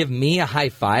gestured to give me a high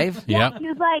five? Yeah.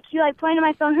 He pointed to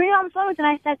my phone. Who are you on the phone with? And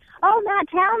I said, oh, Matt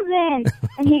Townsend.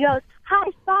 And he goes, high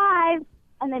five.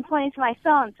 And then pointing to my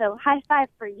phone, so high five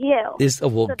for you. That is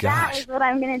what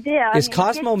I'm going to do. Is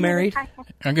Cosmo married?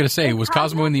 I'm going to say, was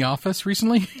Cosmo in the office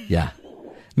recently? Yeah.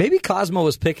 Maybe Cosmo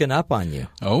was picking up on you.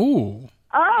 Oh,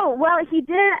 well, he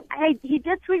did. He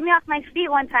did sweep me off my feet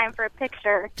one time for a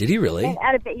picture. Did he really?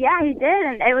 Yeah, he did,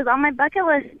 and it was on my bucket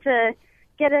list to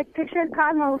get a picture of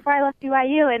Cosmo before I left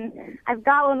BYU, and I've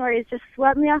got one where he's just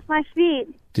swept me off my feet.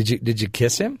 Did you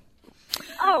kiss him?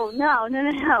 Oh, no.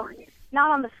 Not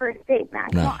on the first date,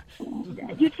 Matt. No. Come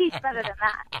on. You teach better than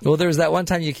that. Well, there was that one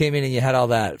time you came in and you had all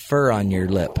that fur on your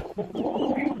lip.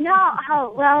 No.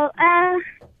 Oh, well,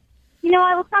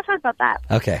 let's not talk about that.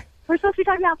 Okay. We're supposed to be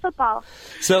talking about football.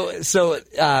 So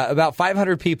about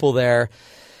 500 people there.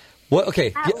 What?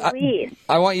 Okay. At least.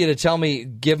 I want you to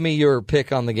give me your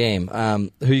pick on the game. Who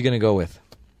are you going to go with?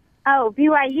 Oh,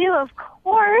 BYU, of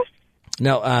course.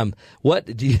 No. What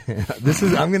do you?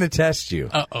 I'm going to test you.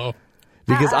 Uh-oh.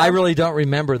 Because I really don't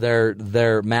remember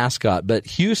their mascot, but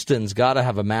Houston's got to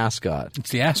have a mascot.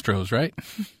 It's the Astros, right?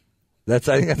 I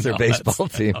think that's their baseball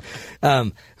team.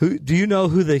 Who do you know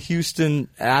who the Houston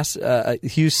mascot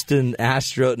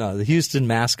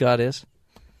is?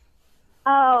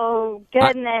 Oh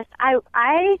goodness,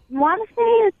 I want to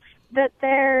say that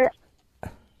they're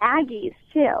Aggies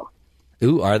too.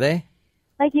 Ooh, are they?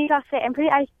 Like Utah State.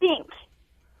 I think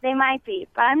they might be,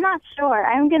 but I'm not sure.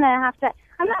 I'm gonna have to.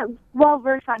 I'm not well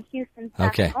versed on Houston stuff.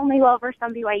 Okay. I'm only well versed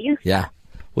on BYU stuff. Yeah.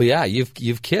 Well, yeah. You've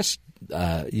kissed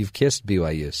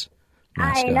BYU's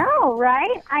mascot. I know,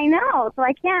 right? I know. So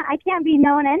I can't be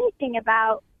knowing anything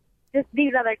about just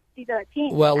these other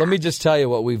teams. Well, let me just tell you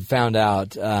what we've found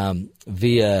out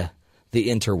via the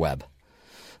interweb.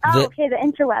 The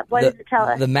interweb. What does it tell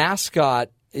us? The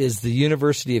mascot is the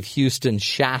University of Houston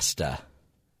Shasta.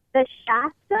 The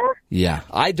Shasta? Yeah.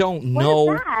 I don't know.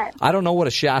 What is that? I don't know what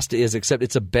a Shasta is, except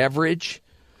it's a beverage.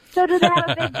 So do they have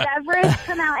a big beverage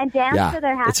come out and dance to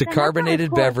their hats? It's a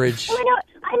carbonated beverage. Oh,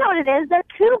 I know what it is. They're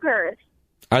Cougars.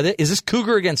 Is this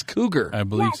Cougar against Cougar? I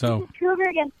believe so. This is Cougar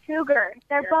against Cougar.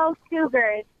 They're both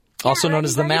Cougars. Also known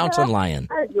as the mountain lion.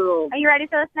 Are you ready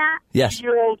for the snap? Yes.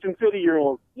 50-year-olds and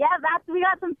 30-year-olds. Yeah, we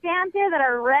got some fans here that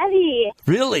are ready.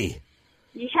 Really?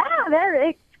 Yeah,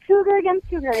 it's Cougar against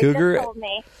Cougar. Cougar. They just told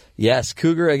me. Yes,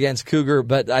 Cougar against Cougar,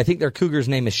 but I think their Cougar's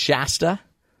name is Shasta.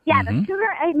 Yeah, the Cougar.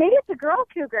 Maybe it's a girl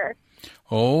Cougar.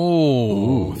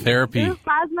 Oh, therapy. Blue,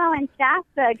 Cosmo and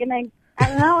Shasta I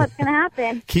don't know what's gonna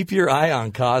happen. Keep your eye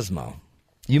on Cosmo.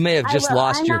 You may have just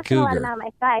lost your Cougar. I'm not gonna let him out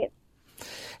of my sight.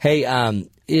 Hey,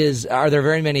 are there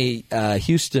very many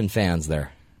Houston fans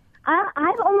there?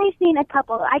 I've only seen a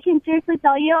couple. I can seriously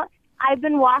tell you, I've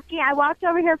been walking. I walked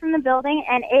over here from the building,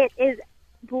 and it is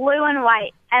blue and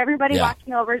white. Everybody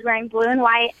walking over is wearing blue and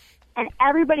white, and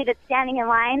everybody that's standing in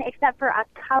line, except for a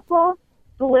couple,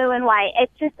 blue and white.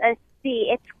 It's just a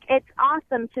sea. It's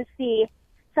awesome to see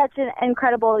such an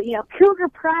incredible, Cougar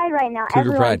pride right now.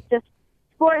 Cougar pride. Just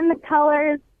sporting the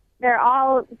colors. They're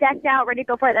all decked out, ready to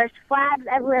go for it. There's flags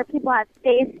everywhere. People have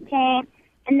face paint.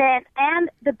 And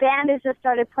the band has just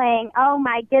started playing. Oh,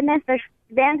 my goodness. The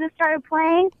band just started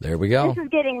playing. There we go. This is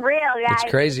getting real, guys.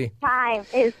 It's crazy. It's time.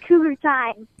 It is Cougar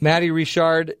time. Maddie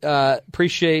Richard,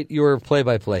 appreciate your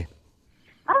play-by-play.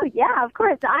 Oh, yeah, of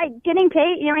course. Getting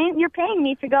paid. You're paying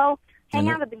me to go hang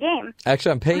out at the game.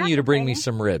 Actually, I'm paying you to bring me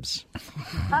some ribs.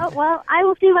 Oh, well, I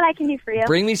will see what I can do for you.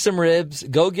 Bring me some ribs.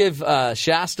 Go give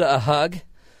Shasta a hug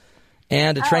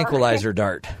and a tranquilizer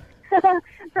dart.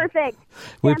 Perfect.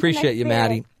 We appreciate you,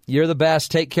 Maddie. You're the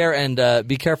best. Take care, and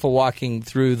be careful walking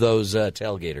through those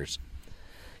tailgaters.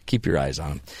 Keep your eyes on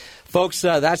them. Folks,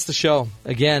 that's the show.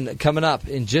 Again, coming up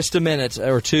in just a minute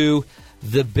or two,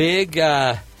 the big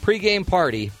pregame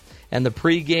party and the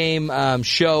pregame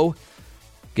show,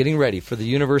 getting ready for the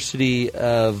University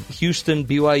of Houston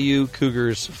BYU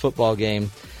Cougars football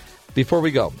game. Before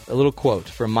we go, a little quote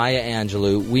from Maya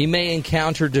Angelou. We may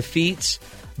encounter defeats,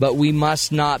 but we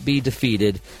must not be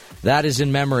defeated. That is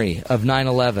in memory of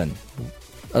 9/11.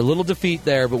 A little defeat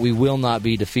there, but we will not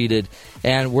be defeated.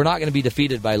 And we're not going to be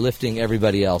defeated by lifting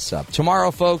everybody else up.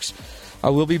 Tomorrow, folks,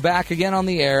 we'll be back again on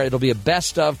the air. It'll be a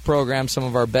best of program, some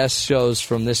of our best shows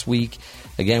from this week.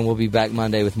 Again, we'll be back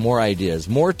Monday with more ideas,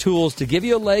 more tools to give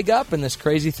you a leg up in this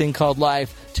crazy thing called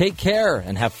life. Take care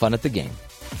and have fun at the game.